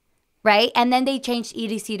 right? And then they changed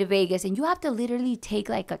EDC to Vegas, and you have to literally take,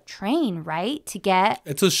 like, a train, right? To get...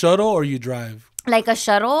 It's a shuttle or you drive? Like a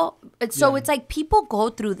shuttle. So it's like people go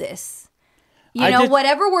through this.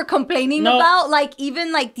 Whatever we're complaining about, like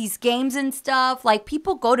even like these games and stuff, like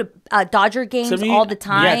people go to Dodger games all the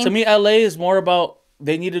time. Yeah, to me, LA is more about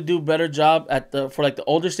they need to do a better job at for like the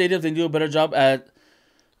older stadiums. They need to do a better job at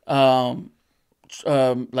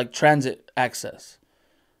like transit access.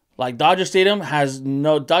 Like Dodger Stadium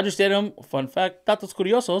Dodger Stadium, fun fact, datos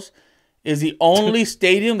curiosos, is the only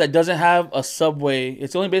stadium that doesn't have a subway.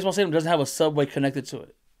 It's the only baseball stadium that doesn't have a subway connected to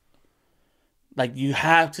it. Like you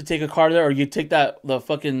have to take a car there, or you take the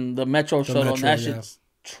metro shuttle, and that shit's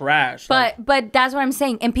trash. But that's what I'm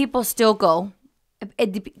saying, and people still go.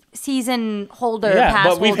 Season holder, pass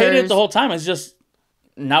but we've hated it the holders. whole time. It's just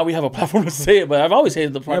now we have a platform to say it. But I've always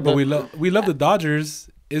hated the park. Yeah, but we love the Dodgers.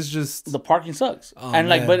 It's just the parking sucks. Oh, and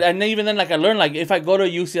like, man. and even then, like I learned, like if I go to a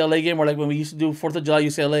UCLA game, or like when we used to do 4th of July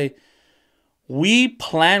UCLA, we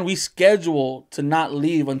schedule to not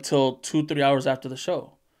leave until 2-3 hours after the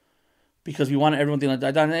show, because we want everyone to like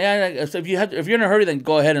that. Yeah, so if you're in a hurry, then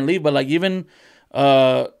go ahead and leave. But like even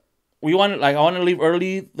I want to leave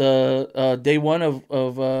early the day one of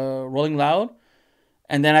Rolling Loud,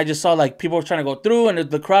 and then I just saw like people were trying to go through and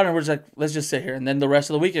the crowd, and we're just like, let's just sit here. And then the rest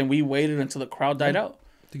of the weekend we waited until the crowd died out.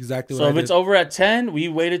 exactly. So if it's over at 10, we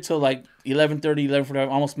waited till like 11:30, 11:45,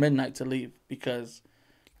 almost midnight to leave, because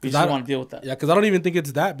we just don't want to deal with that. Yeah, because I don't even think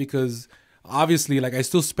it's that, because obviously, like, I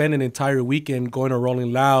still spend an entire weekend going to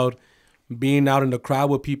Rolling Loud, being out in the crowd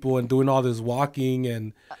with people and doing all this walking,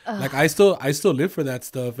 and like I still live for that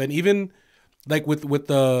stuff. And even like with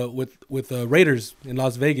the Raiders in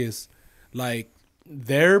Las Vegas, like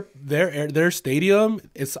their stadium,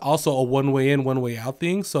 it's also a one way in, one way out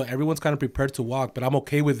thing. So everyone's kind of prepared to walk, but I'm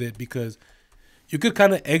okay with it, because you could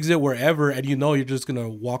kind of exit wherever, and you're just gonna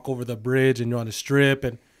walk over the bridge and you're on a strip,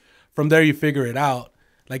 and from there you figure it out.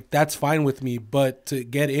 Like that's fine with me, but to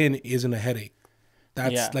get in isn't a headache.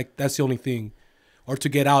 That's the only thing, or to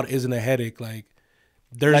get out isn't a headache. Like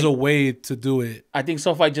there's a way to do it. I think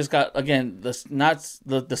SoFi just got, again, the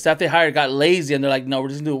staff they hired got lazy, and they're like, no, we're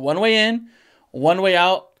just gonna do one way in, one way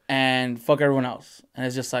out, and fuck everyone else. And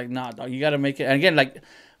it's just like, nah, dog, you got to make it. And again, like,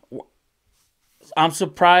 I'm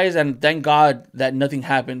surprised and thank God that nothing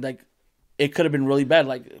happened. Like, it could have been really bad.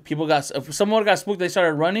 Like, if someone got spooked, they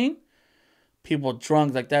started running. People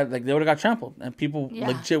drunk like that, like they would have got trampled, and people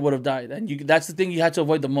legit would have died. And that's the thing you had to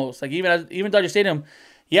avoid the most. Like even Dodger Stadium,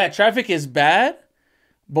 yeah, traffic is bad,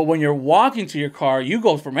 but when you're walking to your car, you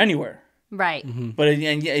go from anywhere. Right. Mm-hmm. But it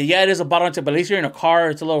is a bottleneck. But at least you're in a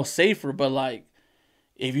car, it's a little safer. But like,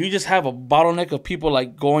 if you just have a bottleneck of people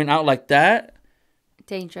like going out like that,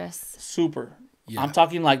 dangerous. Super. Yeah. I'm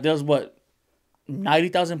talking like there's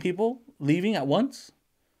 90,000 people leaving at once.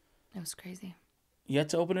 That was crazy. You had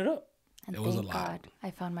to open it up. And it was thank a lot. God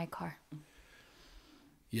I found my car.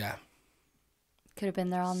 Yeah. Could have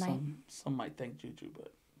been there all night. Some might thank Juju,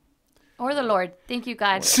 but or the Lord. Thank you,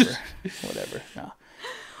 God. Whatever. No.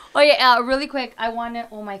 Oh yeah, really quick.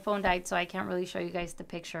 My phone died, so I can't really show you guys the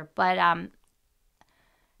picture. But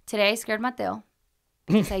today I scared Mateo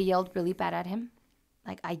because I yelled really bad at him.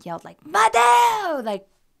 Like I yelled like Mateo, like.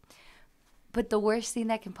 But the worst thing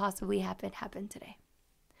that can possibly happen happened today.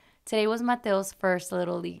 Today was Mateo's first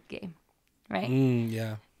Little League game, right?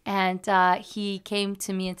 Yeah. And he came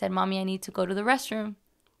to me and said, "Mommy, I need to go to the restroom."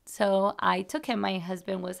 So I took him. My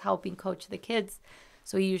husband was helping coach the kids,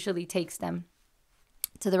 so he usually takes them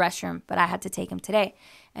to the restroom. But I had to take him today.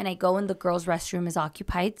 And I go, and the girls' restroom is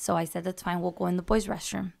occupied. So I said, "That's fine. We'll go in the boys'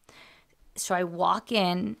 restroom." So I walk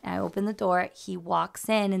in. I open the door. He walks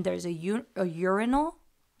in, and there's a urinal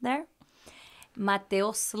there.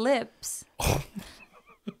 Mateo slips.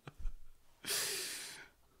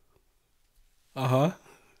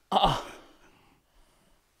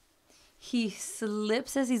 He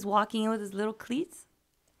slips as he's walking in with his little cleats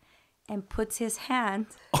and puts his hand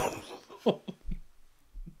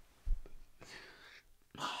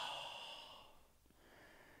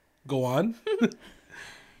Go on.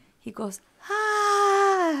 he goes,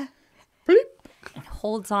 ah, Bleep. and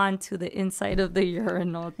holds on to the inside of the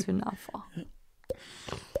urinal to not fall.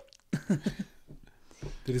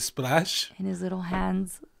 Did it splash? And his little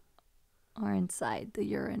hands are inside the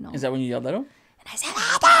urinal. Is that when you yelled at him? And I said,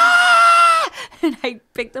 ah! And I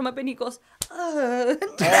picked him up, and he goes, no,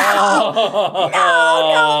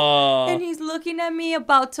 no. And he's looking at me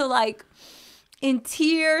about to, like, in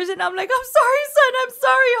tears. And I'm like, I'm sorry, son. I'm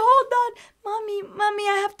sorry. Hold on. Mommy,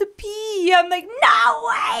 I have to pee. I'm like, no,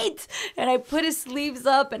 wait. And I put his sleeves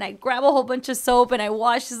up, and I grab a whole bunch of soap, and I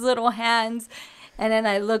wash his little hands. And then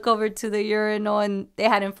I look over to the urinal, and they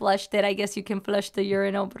hadn't flushed it. I guess you can flush the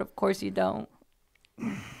urinal, but of course you don't.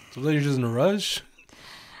 So then you're just in a rush?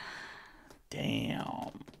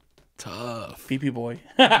 Damn. Tough. Pee-pee boy.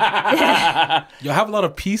 You'll have a lot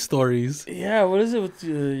of pee stories. Yeah, what is it with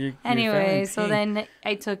your Anyway, family? so then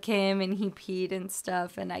I took him, and he peed and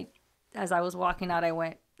stuff, and I as I was walking out,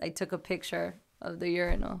 I took a picture of the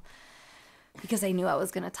urinal because I knew I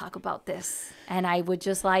was going to talk about this. And I would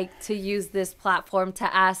just like to use this platform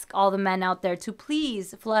to ask all the men out there to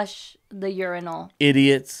please flush the urinal.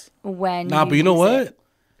 Idiots. When But you know use what? it.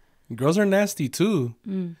 Girls are nasty too.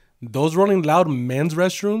 Those Rolling Loud men's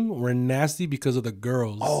restroom were nasty because of the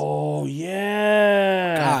girls. Oh,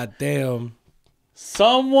 yeah. God damn.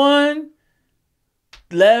 Someone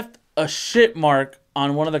left a shit mark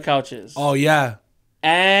on one of the couches. Oh, yeah.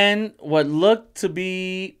 And what looked to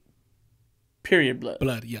be period blood.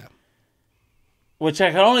 Blood, yeah. Which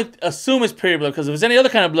I can only assume is period blood, because if it's any other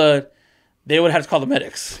kind of blood, they would have to call the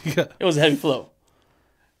medics. Yeah. It was a heavy flow.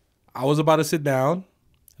 I was about to sit down,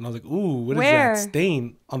 and I was like, ooh, what is Where? that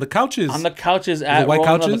stain? On the couches. On the couches at white Rolling,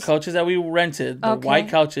 on couches? the couches that we rented, the Okay. white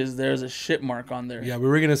couches, there's a shit mark on there. Yeah, we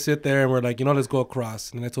were going to sit there, and we're like, let's go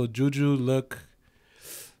across. And I told Juju, look,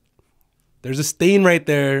 there's a stain right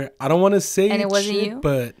there. I don't want to say And it wasn't shit, you?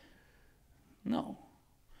 but No.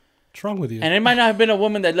 what's wrong with you? And it might not have been a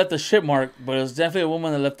woman that left the shit mark, but it was definitely a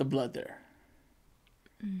woman that left the blood there.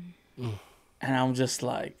 And I'm just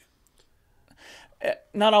like,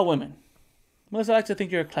 not all women. Melissa, I like to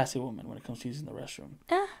think you're a classy woman when it comes to using the restroom.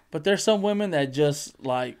 Eh. But there's some women that just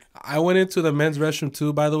like, I went into the men's restroom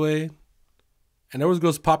too, by the way, and there was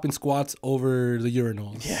girls popping squats over the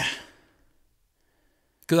urinals. yeah.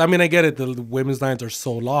 Because, I mean, I get it. The women's lines are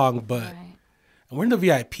so long, but Right. we're in the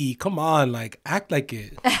VIP. Come on, like, act like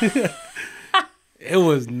it. It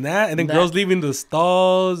was not. And then girls leaving the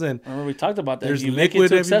stalls. And Remember we talked about that. There's You make it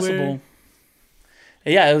liquid too everywhere. accessible.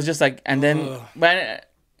 Yeah, it was just like, and then, but,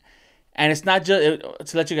 and it's not just,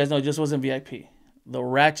 to let you guys know, it just wasn't VIP. The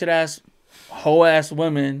ratchet ass, hoe ass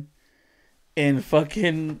women in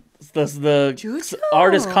fucking the Juju.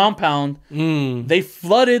 artist compound, they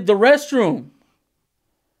flooded the restroom.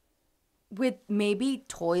 With maybe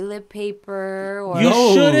toilet paper or... You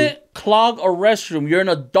No. shouldn't clog a restroom. You're an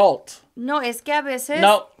adult. No, es que a veces...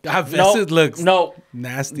 No. God, this looks no.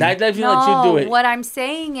 nasty. That lets you No, let you do it. what I'm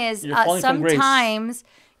saying is You're falling from grace. sometimes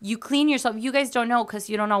you clean yourself. You guys don't know because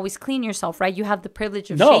you don't always clean yourself, right? You have the privilege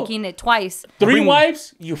of No. shaking it twice. 3 bring-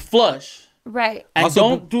 wipes, you flush. Right. And Also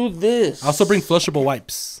don't do this. I also bring flushable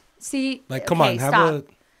wipes. See, Like, come okay, on, have stop.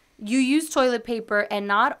 You use toilet paper and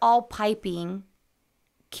not all piping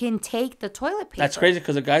can take the toilet paper. That's crazy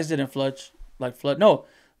because the guys didn't flood. No,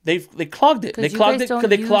 they clogged it. 'Cause They you clogged guys it. don't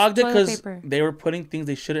They use clogged it toilet because paper. they were putting things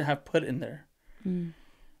they shouldn't have put in there.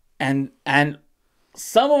 And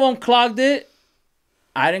some of them clogged it.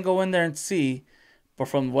 I didn't go in there and see, but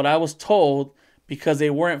from what I was told, because they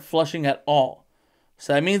weren't flushing at all.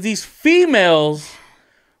 So that means these females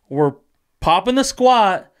were popping the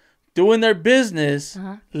squat, doing their business,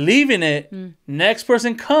 leaving it. Next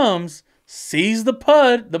person comes, sees the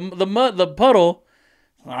the puddle.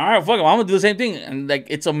 All right, fuck it, I'm gonna do the same thing. And like,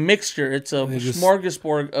 it's a mixture. It's a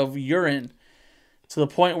smorgasbord of urine to the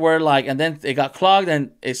point where like, and then it got clogged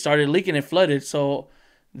and it started leaking. It flooded. So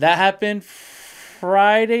that happened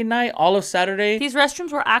Friday night, all of Saturday. These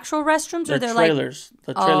restrooms were actual restrooms, or They're they're trailers.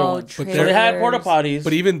 The trailer Oh, ones. So trailers. they had porta potties.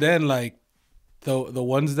 But even then, like, the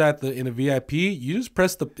ones that in a VIP, you just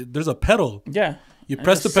press there's a pedal. Yeah. You And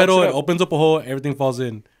press it the just sucks pedal, it it up. opens up a hole, everything falls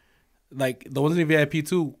in. Like, the ones in the VIP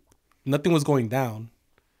too, nothing was going down.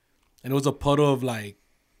 And it was a puddle of, like,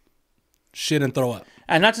 shit and throw up.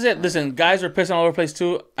 And not to say, listen, guys are pissing all over the place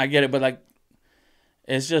too. I get it, but like,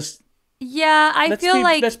 it's just Yeah, I feel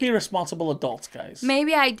like let's be responsible adults, guys.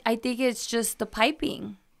 maybe I think it's just the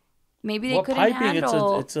piping. Maybe they What couldn't piping?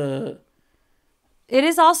 handle. It's a. It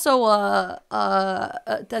is also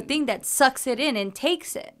the thing that sucks it in and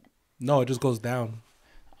takes it. No, it just goes down.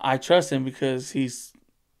 I trust him because he's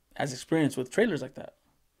has experience with trailers like that.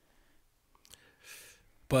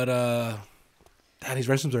 But, these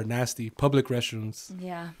restrooms are nasty. Public restrooms.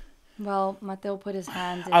 Yeah. Well, Mateo put his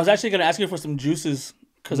hand in. I was actually gonna ask you for some juices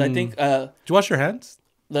because I think Did you wash your hands?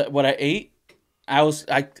 what I ate,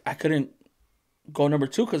 I couldn't go number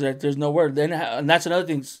 2 because there's nowhere. Then and that's another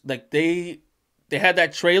thing. Like they had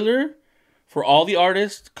that trailer for all the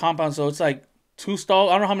artists compound, so it's like 2 stalls.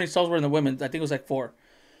 I don't know how many stalls were in the women's. I think it was like 4,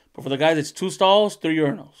 but for the guys, it's 2 stalls, 3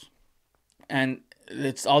 urinals, and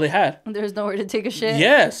it's all they had. There's nowhere to take a shit.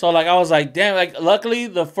 Yeah, so like I was like, damn. Like luckily,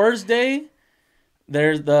 the first day,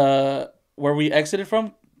 there's where we exited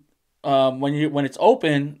from. When it's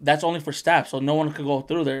open, that's only for staff, so no one could go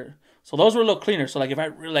through there. So those were a little cleaner. So like if I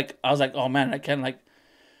really like, I was like, oh man, I can't like.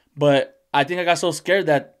 But I think I got so scared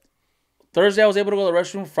that Thursday I was able to go to the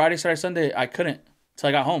restroom. Friday, Saturday, Sunday I couldn't till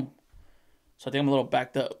I got home. So I think I'm a little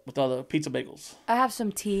backed up with all the pizza bagels. I have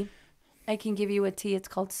some tea. I can give you a tea. It's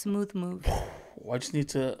called Smooth Move. I just need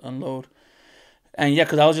to unload. And yeah,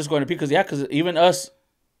 because I was just going to pee. Because even us,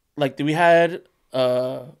 like we had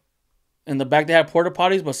in the back they had porta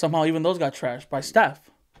potties, but somehow even those got trashed by staff.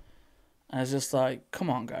 And it's just like, come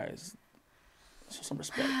on, guys, show some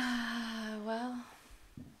respect. Well,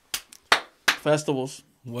 Festivals.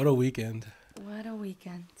 What a weekend. what a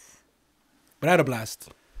weekend. But I had a blast.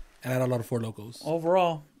 And I had a lot of Four Locos.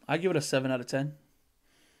 Overall, I give it a 7 out of 10.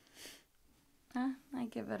 I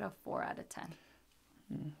give it a 4 out of 10.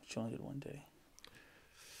 She only did one day.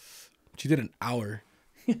 She did an hour.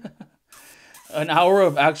 An hour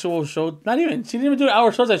of actual show. Not even. She didn't even do an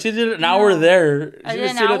hour shows. She did an hour there. I She did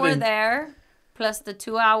just an did hour it in- there, plus the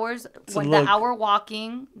 2 hours, when look. the hour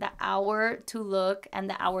walking, the hour to look, and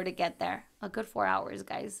the hour to get there. A good 4 hours,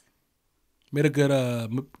 guys. Made a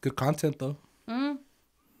good content though.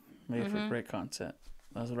 Made for great content.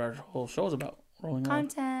 That's what our whole show is about. Rolling on.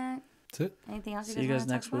 Content. That's it. Anything else See you you guys guys want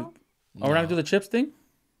to next talk week. about? Oh, we're not gonna do the chips thing?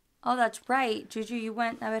 Oh, that's right. Juju, you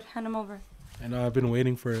went. I would hand him over. I know I've been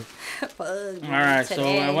waiting for it. All right, so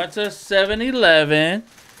I went to 7-Eleven,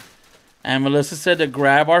 and Melissa said to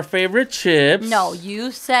grab our favorite chips. No,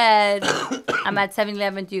 you said, I'm at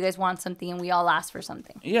 7-Eleven. Do you guys want something? And we all asked for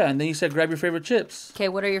something. Yeah, and then you said grab your favorite chips. Okay,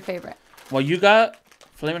 what are your favorite? Well, you got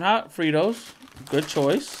Flamin' Hot Fritos. Good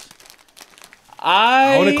choice.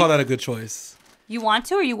 I wouldn't call that a good choice. You want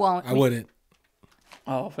to or you won't? I wouldn't.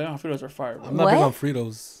 Oh, Flamin' Hot Fritos are fire, bro. I'm not big What? on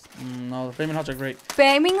Fritos. No, the Flamin' Hots are great.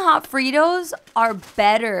 Flaming Hot Fritos are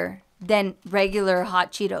better than regular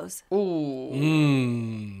hot Cheetos. Ooh.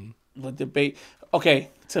 Mmm. The debate. Okay,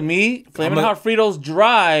 to me, Flamin' Hot Fritos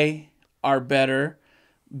dry are better,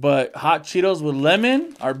 but Hot Cheetos with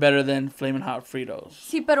lemon are better than Flamin' Hot Fritos.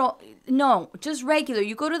 Sí, pero no, just regular.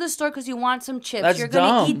 You go to the store because you want some chips. That's You're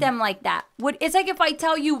gonna dumb. eat them like that. It's like if I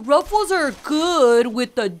tell you Ruffles are good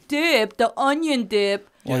with the dip, the onion dip.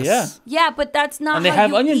 Well, Yes. Yeah, but that's not And they how have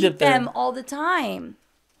you onion eat dip there. them all the time.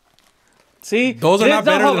 See? Those are not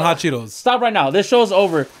better than Hot Cheetos. Stop right now. This show's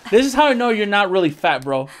over. This is how I know you're not really fat,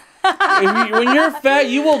 bro. When you're fat,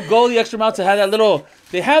 you will go the extra mile to have that little...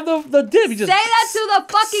 They have the dip. You just Say that to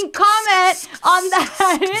the fucking comment on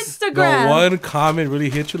that The Instagram. one comment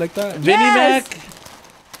really hit you like that? Vinnie Yes. Mac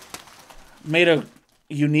made a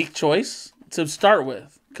unique choice to start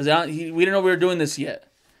with. Because we didn't know we were doing this yet.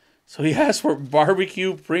 So he asked for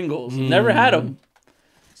barbecue Pringles. Never had them.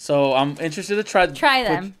 So I'm interested to try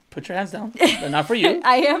them. Put your hands down. They're not for you.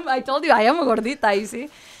 I told you, I am a gordita, you see.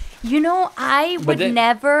 You know, I would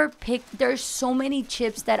never pick. There's so many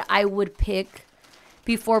chips that I would pick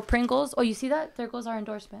before Pringles. Oh, you see that? There goes our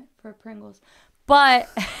endorsement for Pringles. But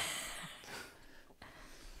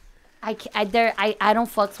I don't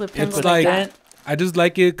fucks with Pringles It's like like, that. I just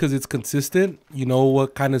like it because it's consistent. You know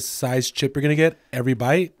what kind of size chip you're going to get every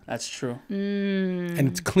bite. That's true. And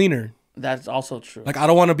it's cleaner. That's also true. Like, I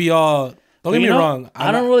don't want to be all... Don't get me wrong.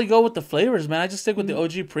 I don't really go with the flavors, man. I just stick with the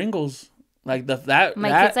OG Pringles. Like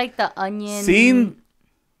My kids like the onion. Seeing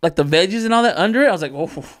like the veggies and all that under it, I was like, oh,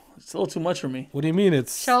 it's a little too much for me. What do you mean?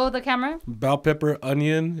 It's Show the camera. bell pepper,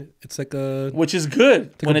 onion. It's like a... Which is good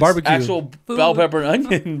like when a it's barbecue. actual bell pepper and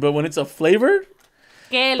onion, but when it's a flavored.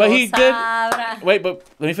 Que But lo he did- sabra. Wait, but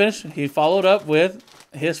let me finish. He followed up with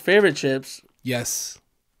his favorite chips, Yes.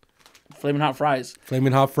 Flamin' Hot Fries.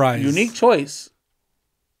 Flaming hot fries. Unique choice.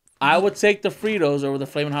 I would take the Fritos over the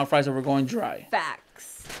Flamin' Hot Fries if we're going dry.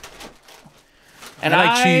 Facts. And I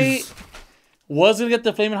like cheese. was gonna get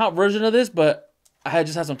the Flamin' Hot version of this, but I had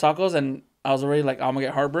just had some tacos and I was already like, I'm gonna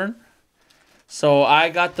get heartburn. So I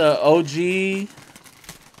got the OG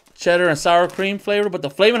cheddar and sour cream flavor, but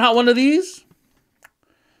the Flamin' Hot one of these,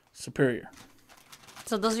 superior.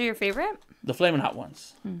 So those are your favorite? The Flamin' Hot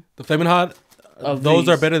ones. The flaming hot, Of those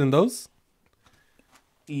are these. better than those?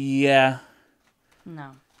 Yeah,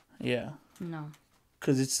 No. yeah. No.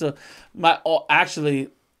 Because it's actually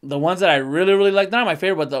the ones that I really really like. Not my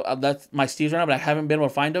favorite, but that's my Steve's right now. But I haven't been able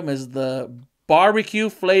to find them. Is the barbecue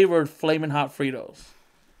flavored Flamin' Hot Fritos.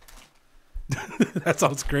 That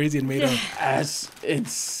sounds crazy and made up. That's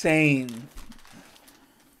insane.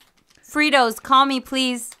 Fritos, call me,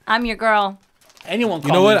 please. I'm your girl. Anyone? Call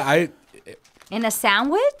You know what? me. In a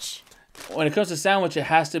sandwich? When it comes to sandwich, it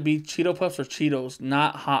has to be Cheeto Puffs or Cheetos,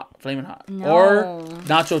 not hot, Flamin' Hot, No. or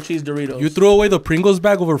nacho cheese Doritos. You threw away the Pringles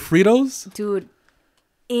bag over Fritos? Dude,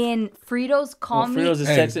 in Fritos, call me. Fritos is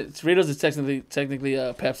Hey. Fritos is technically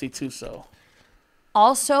Pepsi too. So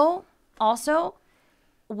Also,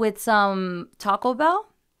 with some Taco Bell,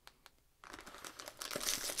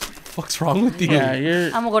 What's wrong with you? yeah,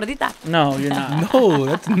 you're I'm a gordita. no, you're not. No,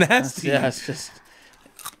 that's nasty. Yeah, it's just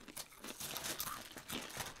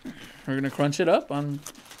we're gonna crunch it up on.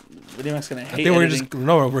 Video Mac's gonna hate. I think we're editing. just...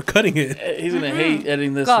 No, we're cutting it. He's gonna hate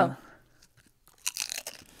editing this Go. one.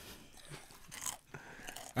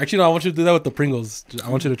 Actually, no. I want you to do that with the Pringles. I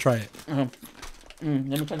want you to try it. Let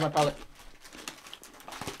me touch my palate.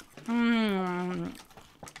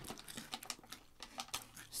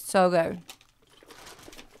 So good.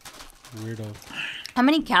 Weirdo. How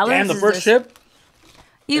many calories? And the is first this? chip,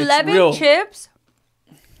 11 real. chips.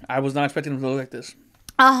 I was not expecting them to look like this.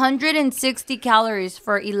 160 calories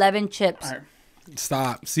for 11 chips. All right.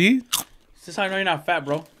 Stop. See? This is how I know you're not fat,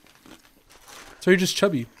 bro. So you're just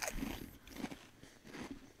chubby.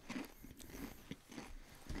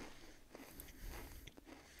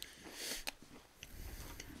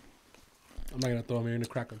 I'm not gonna throw them. You're gonna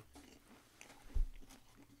crack them.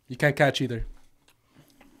 You can't catch either.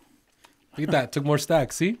 Look at that. Took more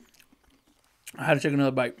stacks. See? I had to take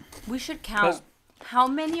another bite. We should count. How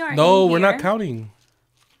many are No, in we're here not counting.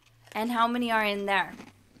 and how many are in there?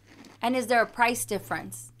 And is there a price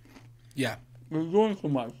difference? Yeah, We're doing too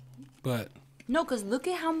much. but No, because look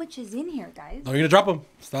at how much is in here, guys. no, you're gonna drop them.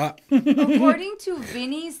 Stop. according to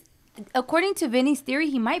Vinny's theory,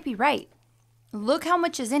 he might be right. Look how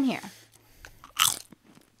much is in here.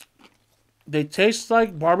 They taste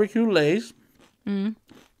like barbecue Lays,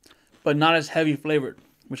 but not as heavy flavored,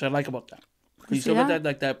 which I like about that. You see still get that? that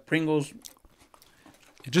like that Pringles.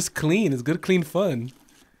 It's just clean. It's good, clean fun.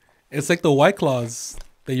 It's like the White Claws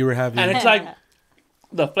that you were having. And it's like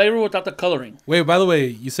the flavor without the coloring. Wait, by the way,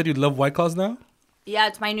 you said you love White Claws now? Yeah,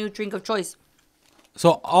 it's my new drink of choice.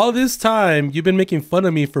 So all this time, you've been making fun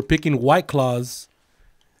of me for picking White Claws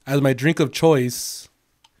as my drink of choice.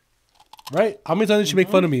 Right? How many times did you make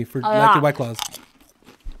fun of me for liking lot. White Claws?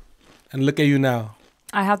 And look at you now.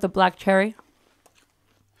 I have the black cherry.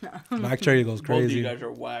 Black Cherry goes Both of you crazy. guys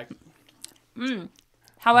are whack.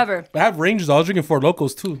 However, But I have Rangers. I was drinking Four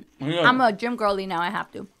Locos too. Yeah. I'm a gym girly now. I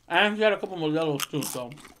have to. And you had a couple Modelos too, so.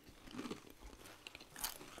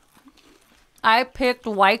 I picked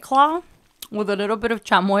White Claw with a little bit of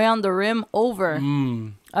chamoy on the rim over a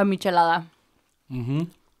michelada. Mm-hmm.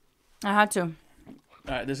 I had to. All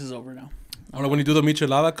right, this is over now. When you do the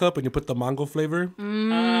Michelada cup and you put the mango flavor,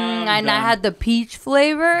 And I had the peach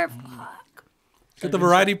flavor. get the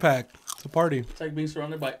variety pack. It's a party. It's like being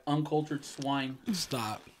surrounded by uncultured swine.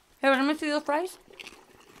 Stop. Hey, let me see the fries.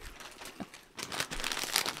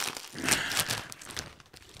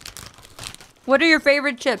 What are your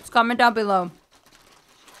favorite chips? Comment down below.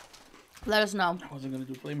 Let us know. I wasn't gonna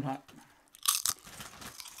do flaming hot.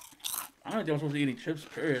 I don't think I was supposed to eat any chips,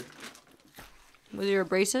 period. With your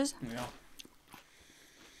braces? Yeah.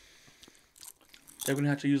 They're gonna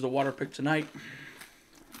have to use the water pick tonight.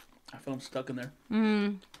 I feel I'm stuck in there.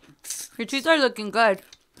 Your cheese are looking good.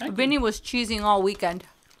 Thank you. Vinny was cheesing all weekend.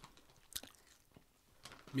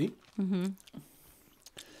 Me? Do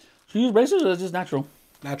you use braces or is this natural?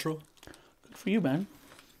 Natural. Good for you, man.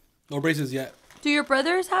 No braces yet. Do your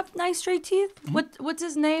brothers have nice straight teeth? What's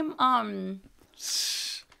his name?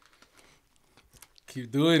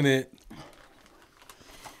 Keep doing it.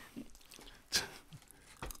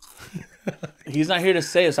 He's not here to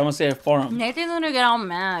say it, so I'm gonna say it for him. Nathan's gonna get all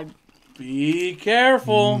mad. Be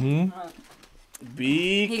careful.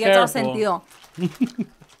 Be He gets all careful. sentido.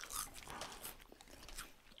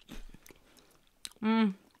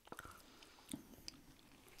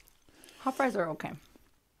 Hot fries are okay.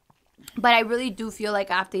 But I really do feel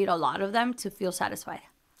like I have to eat a lot of them to feel satisfied.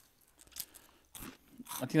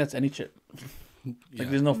 I think that's any chip. Yeah. Like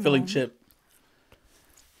there's no filling chip.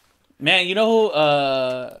 Man, you know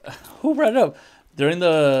who brought it up? During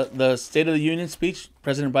the State of the Union speech,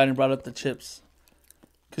 President Biden brought up the chips.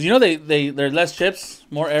 Because you know they're less chips,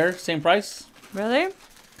 more air, same price. Really?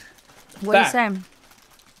 What are you Fact. saying?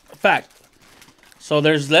 Fact. So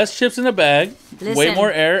there's less chips in the bag, way Listen.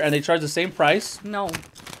 more air, and they charge the same price. No.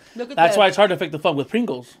 Look at That's this. why it's hard to affect the fun with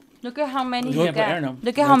Pringles. Look at how many You you can't put air in get. them.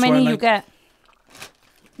 Look at how That's why I many you like- get.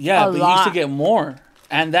 Yeah, A but you used to lot. get more,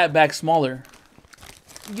 and that bag smaller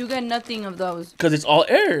You get nothing of those. because it's all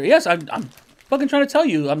air. Yes, I'm fucking trying to tell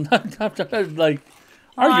you. I'm not I'm trying to like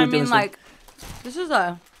Oh, argue I with mean, this. like, this is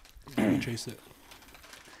a... Chase it.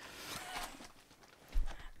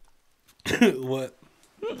 What?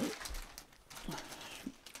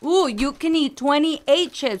 Ooh, you can eat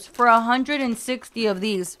 28 chips for 160 of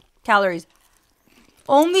these calories.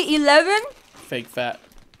 Only 11? Fake fat.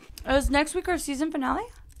 Is next week our season finale?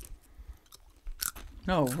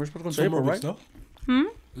 No, we're supposed to go to 2 more April, weeks, right?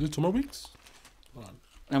 no? Is it 2 more weeks? Hold on.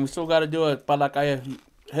 And we still got to do it. Pa la Calle.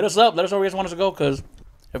 Hit us up. Let us know where you guys want us to go. Because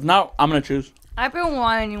if not, I'm gonna choose. I've been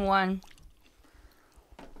wanting one.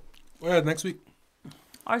 Oh, yeah, next week.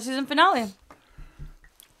 Our season finale.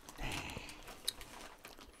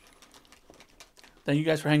 Thank you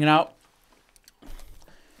guys for hanging out.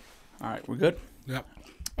 All right, we're good. Yep.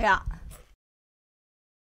 Yeah.